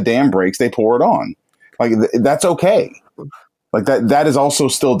when the dam breaks, they pour it on. Like that's okay. Like that is also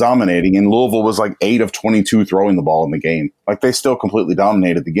still dominating. And Louisville was like 8 of 22 throwing the ball in the game. Like they still completely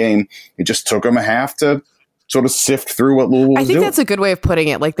dominated the game. It just took them a half to sort of sift through what Louisville was doing. I think that's a good way of putting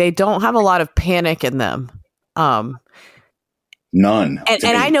it. Like they don't have a lot of panic in them. None.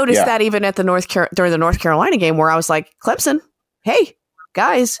 And I noticed that even at during the North Carolina game where I was like, Clemson, hey,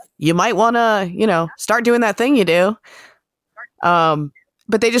 guys, you might want to, start doing that thing you do.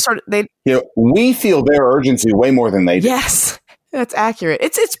 But they just we feel their urgency way more than they do. Yes, that's accurate.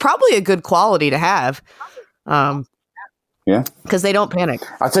 It's probably a good quality to have. Because they don't panic.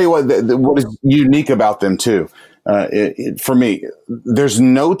 I'll tell you what is unique about them too. For me, there's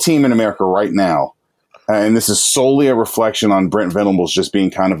no team in America right now. And this is solely a reflection on Brent Venables just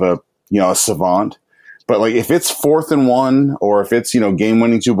being kind of a savant. But like if it's 4th and 1 or if it's,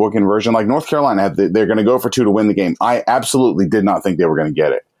 game-winning 2-point conversion, like North Carolina, they're going to go for 2 to win the game. I absolutely did not think they were going to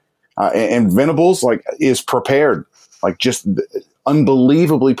get it. And Venables is prepared, just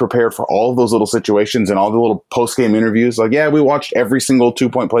unbelievably prepared for all of those little situations and all the little post-game interviews. We watched every single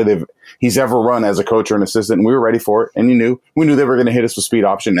 2-point play he's ever run as a coach or an assistant, and we were ready for it. And we knew they were going to hit us with speed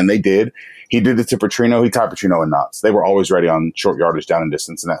option, and they did. He did it to Petrino. He tied Petrino in knots. They were always ready on short yardage, down and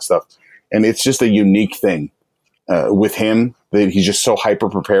distance, and that stuff. And it's just a unique thing with him that he's just so hyper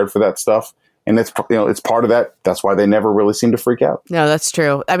prepared for that stuff. And it's part of that. That's why they never really seem to freak out. No, that's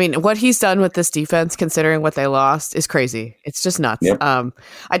true. I mean, what he's done with this defense, considering what they lost, is crazy. It's just nuts. Yep.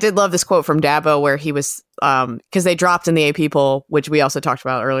 I did love this quote from Dabo where he was, because they dropped in the AP poll, which we also talked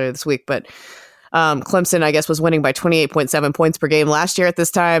about earlier this week, but Clemson, I guess, was winning by 28.7 points per game last year at this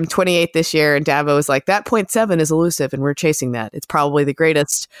time, 28 this year. And Dabo was like, that 0.7 is elusive and we're chasing that. It's probably the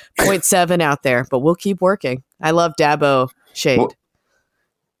greatest 0.7 out there, but we'll keep working. I love Dabo shade.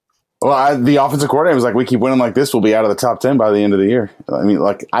 Well, the offensive coordinator was like, we keep winning like this, we'll be out of the top 10 by the end of the year. I mean,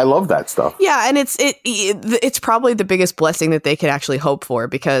 I love that stuff. Yeah, and it's probably the biggest blessing that they could actually hope for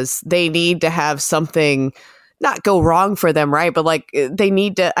because they need to have something not go wrong for them, right? But they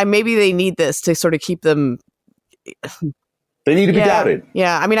need to, maybe they need this to sort of keep them. They need to be doubted.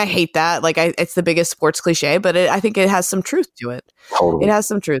 Yeah, I mean, I hate that. It's the biggest sports cliche, but I think it has some truth to it. Totally. It has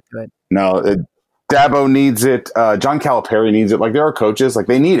some truth to it. No, Dabo needs it. John Calipari needs it. There are coaches,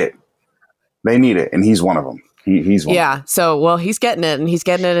 they need it. They need it, and he's one of them. He's one. Yeah. So, he's getting it, and he's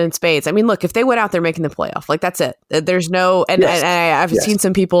getting it in spades. I mean, look, if they went out there making the playoff, that's it. There's no, and I've seen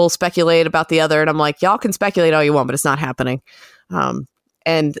some people speculate about the other, and I'm like, y'all can speculate all you want, but it's not happening.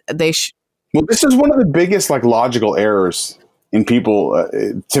 And they. Well, this is one of the biggest logical errors in people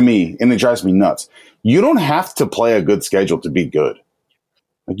to me, and it drives me nuts. You don't have to play a good schedule to be good.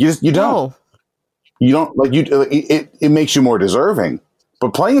 You don't. No. You don't it makes you more deserving.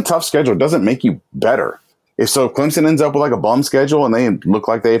 But playing a tough schedule doesn't make you better. If Clemson ends up with a bum schedule and they look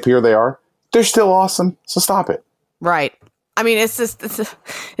like they appear they are, they're still awesome. So stop it. Right. I mean,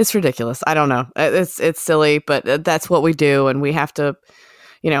 it's ridiculous. I don't know. It's silly, but that's what we do. And we have to,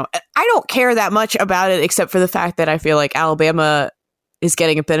 I don't care that much about it, except for the fact that I feel like Alabama is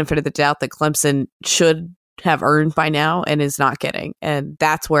getting a benefit of the doubt that Clemson should have earned by now and is not getting. And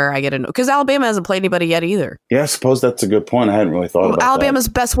that's where I get into, because Alabama hasn't played anybody yet either. Yeah, I suppose that's a good point. I hadn't really thought about Alabama's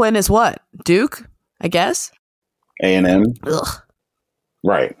best win is what? Duke, I guess? A&M. Ugh.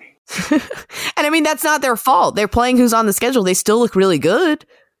 Right. And I mean, that's not their fault. They're playing who's on the schedule. They still look really good,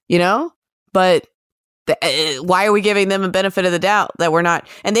 but why are we giving them a benefit of the doubt that we're not?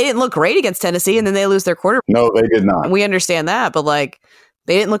 And they didn't look great against Tennessee, and then they lose their quarterback. No, they did not. We understand that, but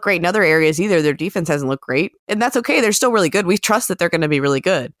they didn't look great in other areas either. Their defense hasn't looked great, and that's okay. They're still really good. We trust that they're going to be really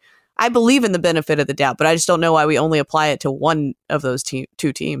good. I believe in the benefit of the doubt, but I just don't know why we only apply it to one of those two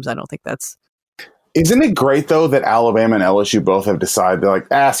teams. I don't think that's... Isn't it great, though, that Alabama and LSU both have decided, they're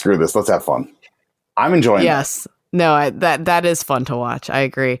like, screw this, let's have fun. I'm enjoying Yes. No, that is fun to watch. I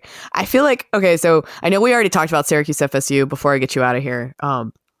agree. I feel like, okay, so I know we already talked about Syracuse FSU before I get you out of here,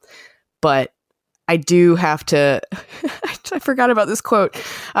 but I do have to... I forgot about this quote.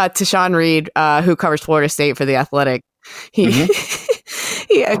 Tashawn Reed, who covers Florida State for The Athletic, he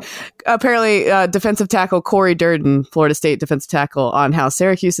apparently defensive tackle Corey Durden, Florida State defensive tackle, on how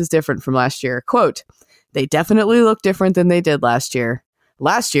Syracuse is different from last year. Quote, "They definitely look different than they did last year.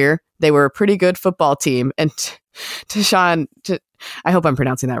 Last year, they were a pretty good football team." And Tashawn, I hope I'm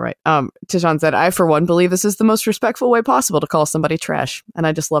pronouncing that right. Tashawn said, "I, for one, believe this is the most respectful way possible to call somebody trash." And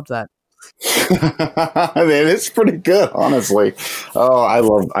I just loved that. I mean, it's pretty good, honestly. Oh, I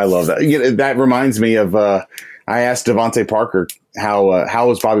love that. That reminds me of, I asked Devontae Parker how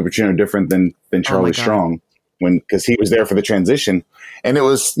was Bobby Petrino different than Charlie Strong because he was there for the transition, and it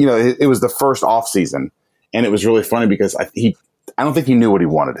was it was the first off season, and it was really funny because I don't think he knew what he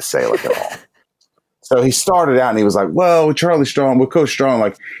wanted to say at all. So he started out and he was like, "Well, with Charlie Strong, with Coach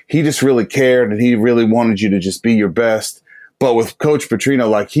Strong, he just really cared and he really wanted you to just be your best, but with Coach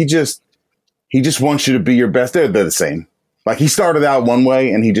Petrino, he just wants you to be your best." They're the same. He started out one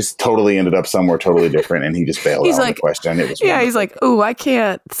way and he just totally ended up somewhere totally different, and he just bailed out on the question. It was wonderful. He's like, "Oh, I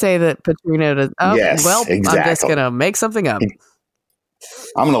can't say that Petrino does." Oh, yes, well, exactly. I'm just gonna make something up.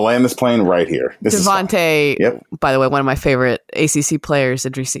 I'm gonna land this plane right here. Devontae, yep. By the way, one of my favorite ACC players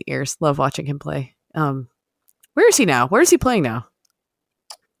in recent years. Love watching him play. Where is he now? Where is he playing now?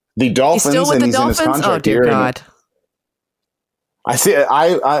 The Dolphins. He's still with the Dolphins? Oh, dear God. I see.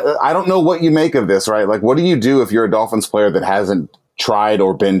 I don't know what you make of this, right? What do you do if you're a Dolphins player that hasn't tried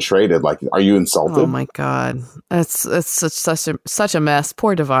or been traded? Are you insulted? Oh my God, it's such a mess.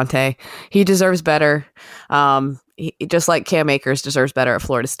 Poor Devontae. He deserves better. Just like Cam Akers deserves better at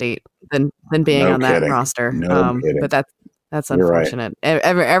Florida State than being on that roster. But that's unfortunate. Right.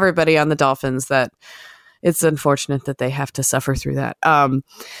 Everybody on the Dolphins, it's unfortunate that they have to suffer through that.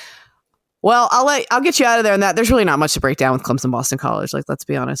 Well, I'll get you out of there on that. There's really not much to break down with Clemson Boston College. Let's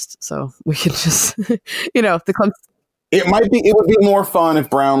be honest. So we can just, the Clemson. It would be more fun if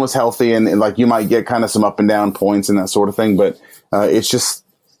Brown was healthy and you might get kind of some up and down points and that sort of thing. But it's just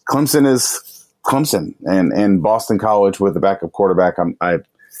Clemson is Clemson and Boston College with the backup quarterback.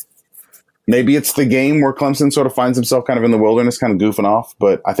 Maybe it's the game where Clemson sort of finds himself kind of in the wilderness, kind of goofing off.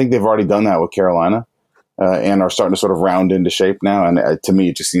 But I think they've already done that with Carolina. And are starting to sort of round into shape now. And to me,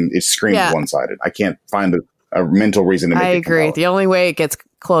 it screams one-sided. I can't find a mental reason to make it. I agree. Compelling. The only way it gets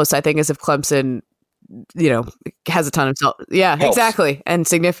close, I think, is if Clemson, has a ton of self. Yeah, helps. Exactly. And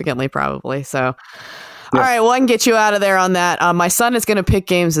significantly, probably. So, all right. Well, I can get you out of there on that. My son is going to pick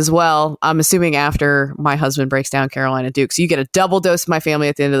games as well. I'm assuming after my husband breaks down Carolina Duke. So you get a double dose of my family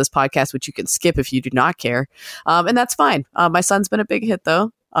at the end of this podcast, which you can skip if you do not care. And that's fine. My son's been a big hit,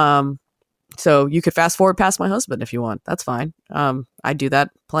 though. So you could fast forward past my husband if you want. That's fine. I do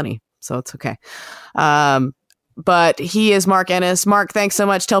that plenty, so it's okay. But he is Mark Ennis. Mark, thanks so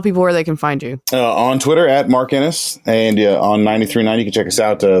much. Tell people where they can find you. On Twitter at Mark Ennis, and on 93.9 you can check us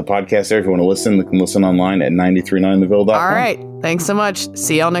out. Podcast there if you want to listen. You can listen online at 939theville.com. All right. Thanks so much.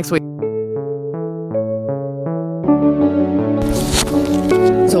 See y'all next week.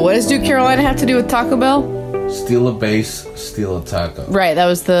 So what does Duke Carolina have to do with Taco Bell? Steal a base, steal a taco. Right, that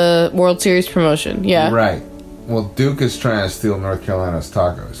was the World Series promotion. Yeah. Right. Well, Duke is trying to steal North Carolina's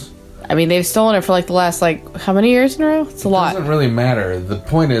tacos. I mean, they've stolen it for the last, how many years in a row? It's a lot. It doesn't really matter. The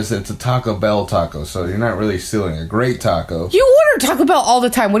point is it's a Taco Bell taco, so you're not really stealing a great taco. You order Taco Bell all the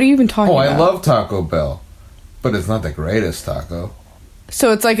time. What are you even talking about? I love Taco Bell, but it's not the greatest taco.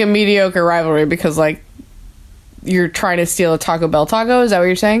 So it's like a mediocre rivalry because, you're trying to steal a Taco Bell taco? Is that what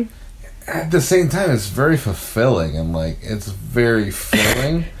you're saying? At the same time, it's very fulfilling and it's very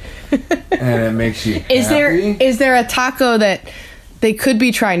filling, and it makes you happy. Is there a taco that they could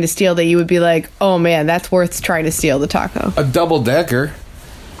be trying to steal that you would be like, oh man, that's worth trying to steal the taco? A double decker,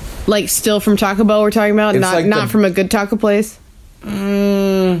 still from Taco Bell we're talking about, not from a good taco place.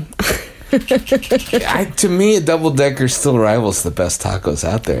 To me, a double decker still rivals the best tacos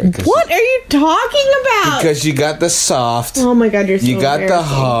out there. What are you talking about? Because you got the soft. Oh my God, you're so you got the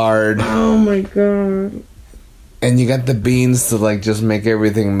hard. Oh my God. And you got the beans to like just make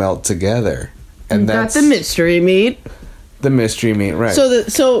everything melt together. And that's the mystery meat. The mystery meat, right.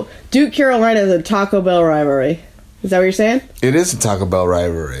 So Duke Carolina is a Taco Bell rivalry. Is that what you're saying? It is a Taco Bell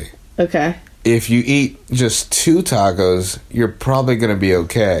rivalry. Okay. If you eat just 2 tacos, you're probably going to be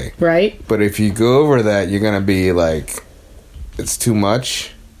okay. Right. But if you go over that, you're going to be like, it's too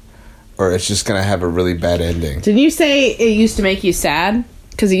much, or it's just going to have a really bad ending. Didn't you say it used to make you sad?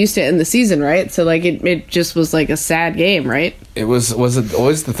 Because it used to end the season, right? So, like, it just was like a sad game, right? Was it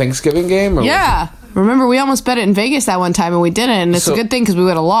always the Thanksgiving game? Or yeah. Remember, we almost bet it in Vegas that one time, and we didn't, and it's a good thing because we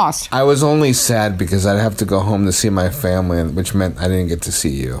would have lost. I was only sad because I'd have to go home to see my family, which meant I didn't get to see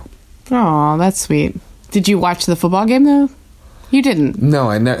you. Oh, that's sweet. Did you watch the football game, though? You didn't. No,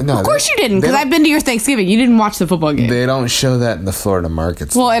 I never. No, of course you didn't, because I've been to your Thanksgiving. You didn't watch the football game. They don't show that in the Florida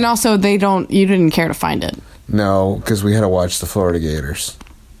markets. Well, and also, you didn't care to find it. No, because we had to watch the Florida Gators.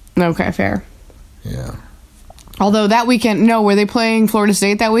 Okay, fair. Yeah. Although that weekend, were they playing Florida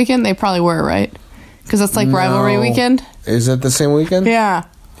State that weekend? They probably were, right? Because that's like rivalry weekend. Is that the same weekend? Yeah.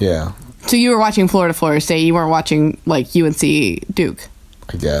 Yeah. So you were watching Florida State. You weren't watching like UNC Duke.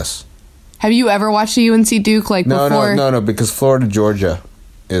 I guess. Have you ever watched a UNC Duke before? No, because Florida Georgia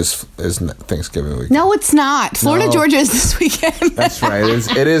is Thanksgiving weekend. No, it's not. Florida Georgia is this weekend. That's right.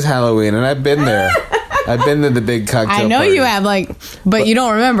 It is Halloween, and I've been there. I've been to the big cocktail I know party. you have, but you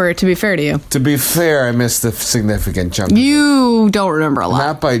don't remember, to be fair to you. To be fair, I missed a significant chunk of You don't remember a lot.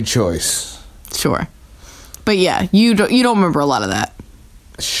 Not by choice. Sure. But yeah, you don't remember a lot of that.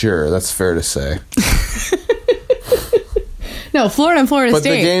 Sure, that's fair to say. No, Florida and Florida State.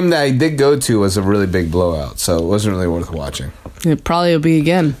 But the game that I did go to was a really big blowout, so it wasn't really worth watching. It probably will be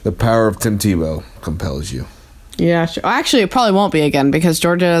again. The power of Tim Tebow compels you. Yeah, sure. Actually, it probably won't be again because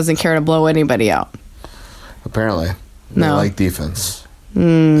Georgia doesn't care to blow anybody out. Apparently. They No. like defense.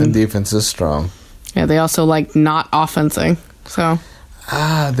 And defense is strong. Yeah, they also like not offensing. So,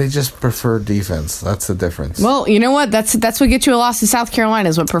 they just prefer defense. That's the difference. well, you know what? That's what gets you a loss to South Carolina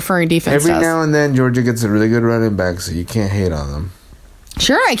is what preferring defense Every does. now and then, Georgia gets a really good running back, so you can't hate on them.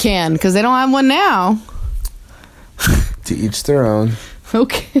 Sure, I can because they don't have one now. To each their own.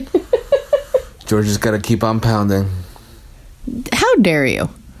 Okay. Georgia's got to keep on pounding. How dare you?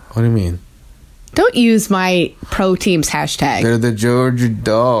 What do you mean? Don't use my pro team's hashtag. They're the Georgia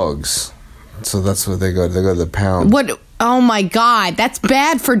Dogs. So that's what they go. They go to the pound. What? Oh my God, that's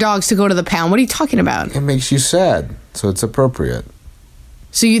bad for dogs to go to the pound. What are you talking about? It makes you sad, so it's appropriate.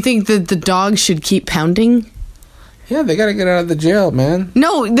 So you think that the dogs should keep pounding? Yeah, they got to get out of the jail, man.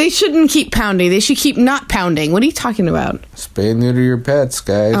 No, they shouldn't keep pounding. They should keep not pounding. What are you talking about? Spay and neuter your pets,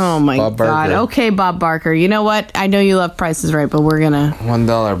 guys. Oh my Bob God. Barker. Okay, Bob Barker. You know what? I know you love Price is Right, but we're gonna.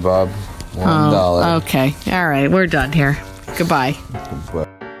 $1, Bob. $1. Okay. All right. We're done here. Goodbye.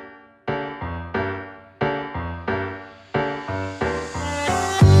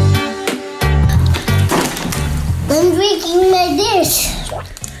 I'm drinking my dish.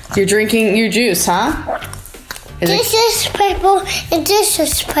 You're drinking your juice, huh? This is purple and this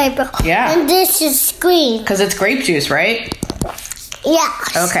is purple. Yeah. And this is green. Because it's grape juice, right?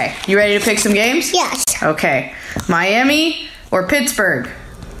 Yes. Okay. You ready to pick some games? Yes. Okay. Miami or Pittsburgh?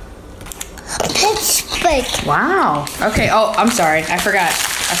 Pittsburgh. Wow. Okay. Oh, I'm sorry. I forgot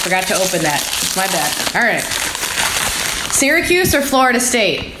to open that. It's my bad. All right. Syracuse or Florida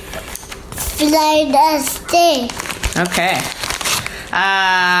State? Florida State. Okay.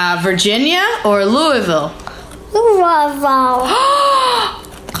 Virginia or Louisville? Bravo.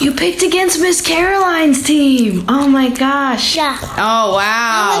 You picked against Miss Caroline's team. Oh my gosh. Yeah. Oh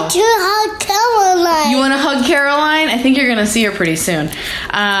wow. To hug Caroline. You want to hug Caroline? I think you're going to see her pretty soon.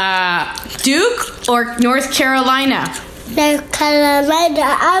 Duke or North Carolina? North Carolina.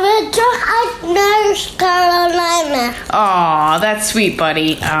 I want to hug North Carolina. Aw, that's sweet,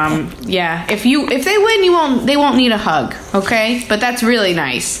 buddy. Yeah. If they win, they won't need a hug, okay? But that's really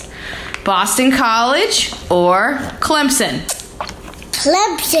nice. Boston College or Clemson?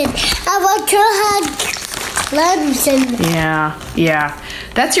 Clemson. I want to hug Clemson. Yeah.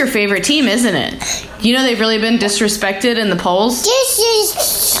 That's your favorite team, isn't it? You know they've really been disrespected in the polls? This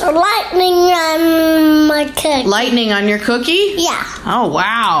is lightning on my cookie. Lightning on your cookie? Yeah. Oh,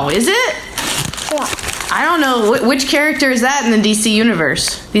 wow. Is it? Yeah. I don't know. Which character is that in the DC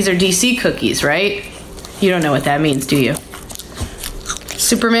universe? These are DC cookies, right? You don't know what that means, do you?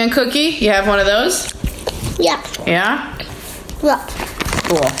 Superman cookie? You have one of those? Yeah. Yeah? Yeah.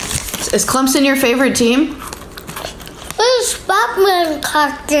 Cool. Is Clemson your favorite team? Where's Batman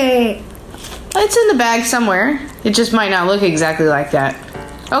cookie? It's in the bag somewhere. It just might not look exactly like that.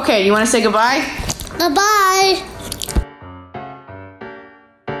 Okay, you want to say goodbye? Bye-bye.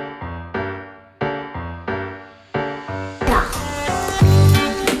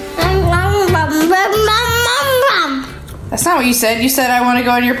 not what you said. You said I want to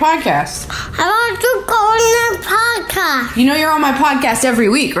go on your podcast. I want to go on your podcast. You know you're on my podcast every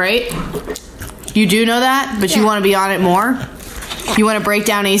week, right? You do know that, but you want to be on it more? You want to break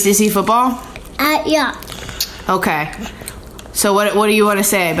down ACC football? Yeah. Okay. So what do you want to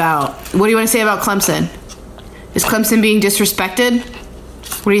say about Clemson? Is Clemson being disrespected?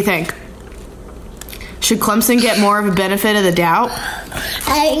 What do you think? Should Clemson get more of a benefit of the doubt?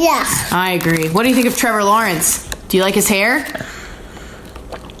 Yeah. I agree. What do you think of Trevor Lawrence? Do you like his hair?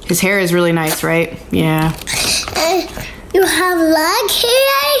 His hair is really nice, right? Yeah. You have long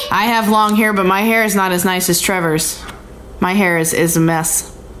hair? I have long hair, but my hair is not as nice as Trevor's. My hair is a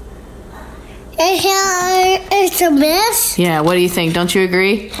mess. Your hair is a mess? Yeah, what do you think? Don't you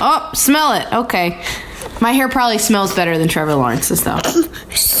agree? Oh, smell it. Okay. My hair probably smells better than Trevor Lawrence's, though.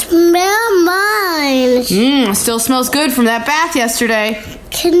 Smell mine. Still smells good from that bath yesterday.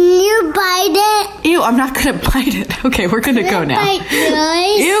 Can you bite it? Ew, I'm not going to bite it. Okay, we're going to go now. Bite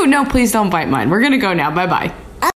yours? Ew, no, please don't bite mine. We're going to go now. Bye-bye.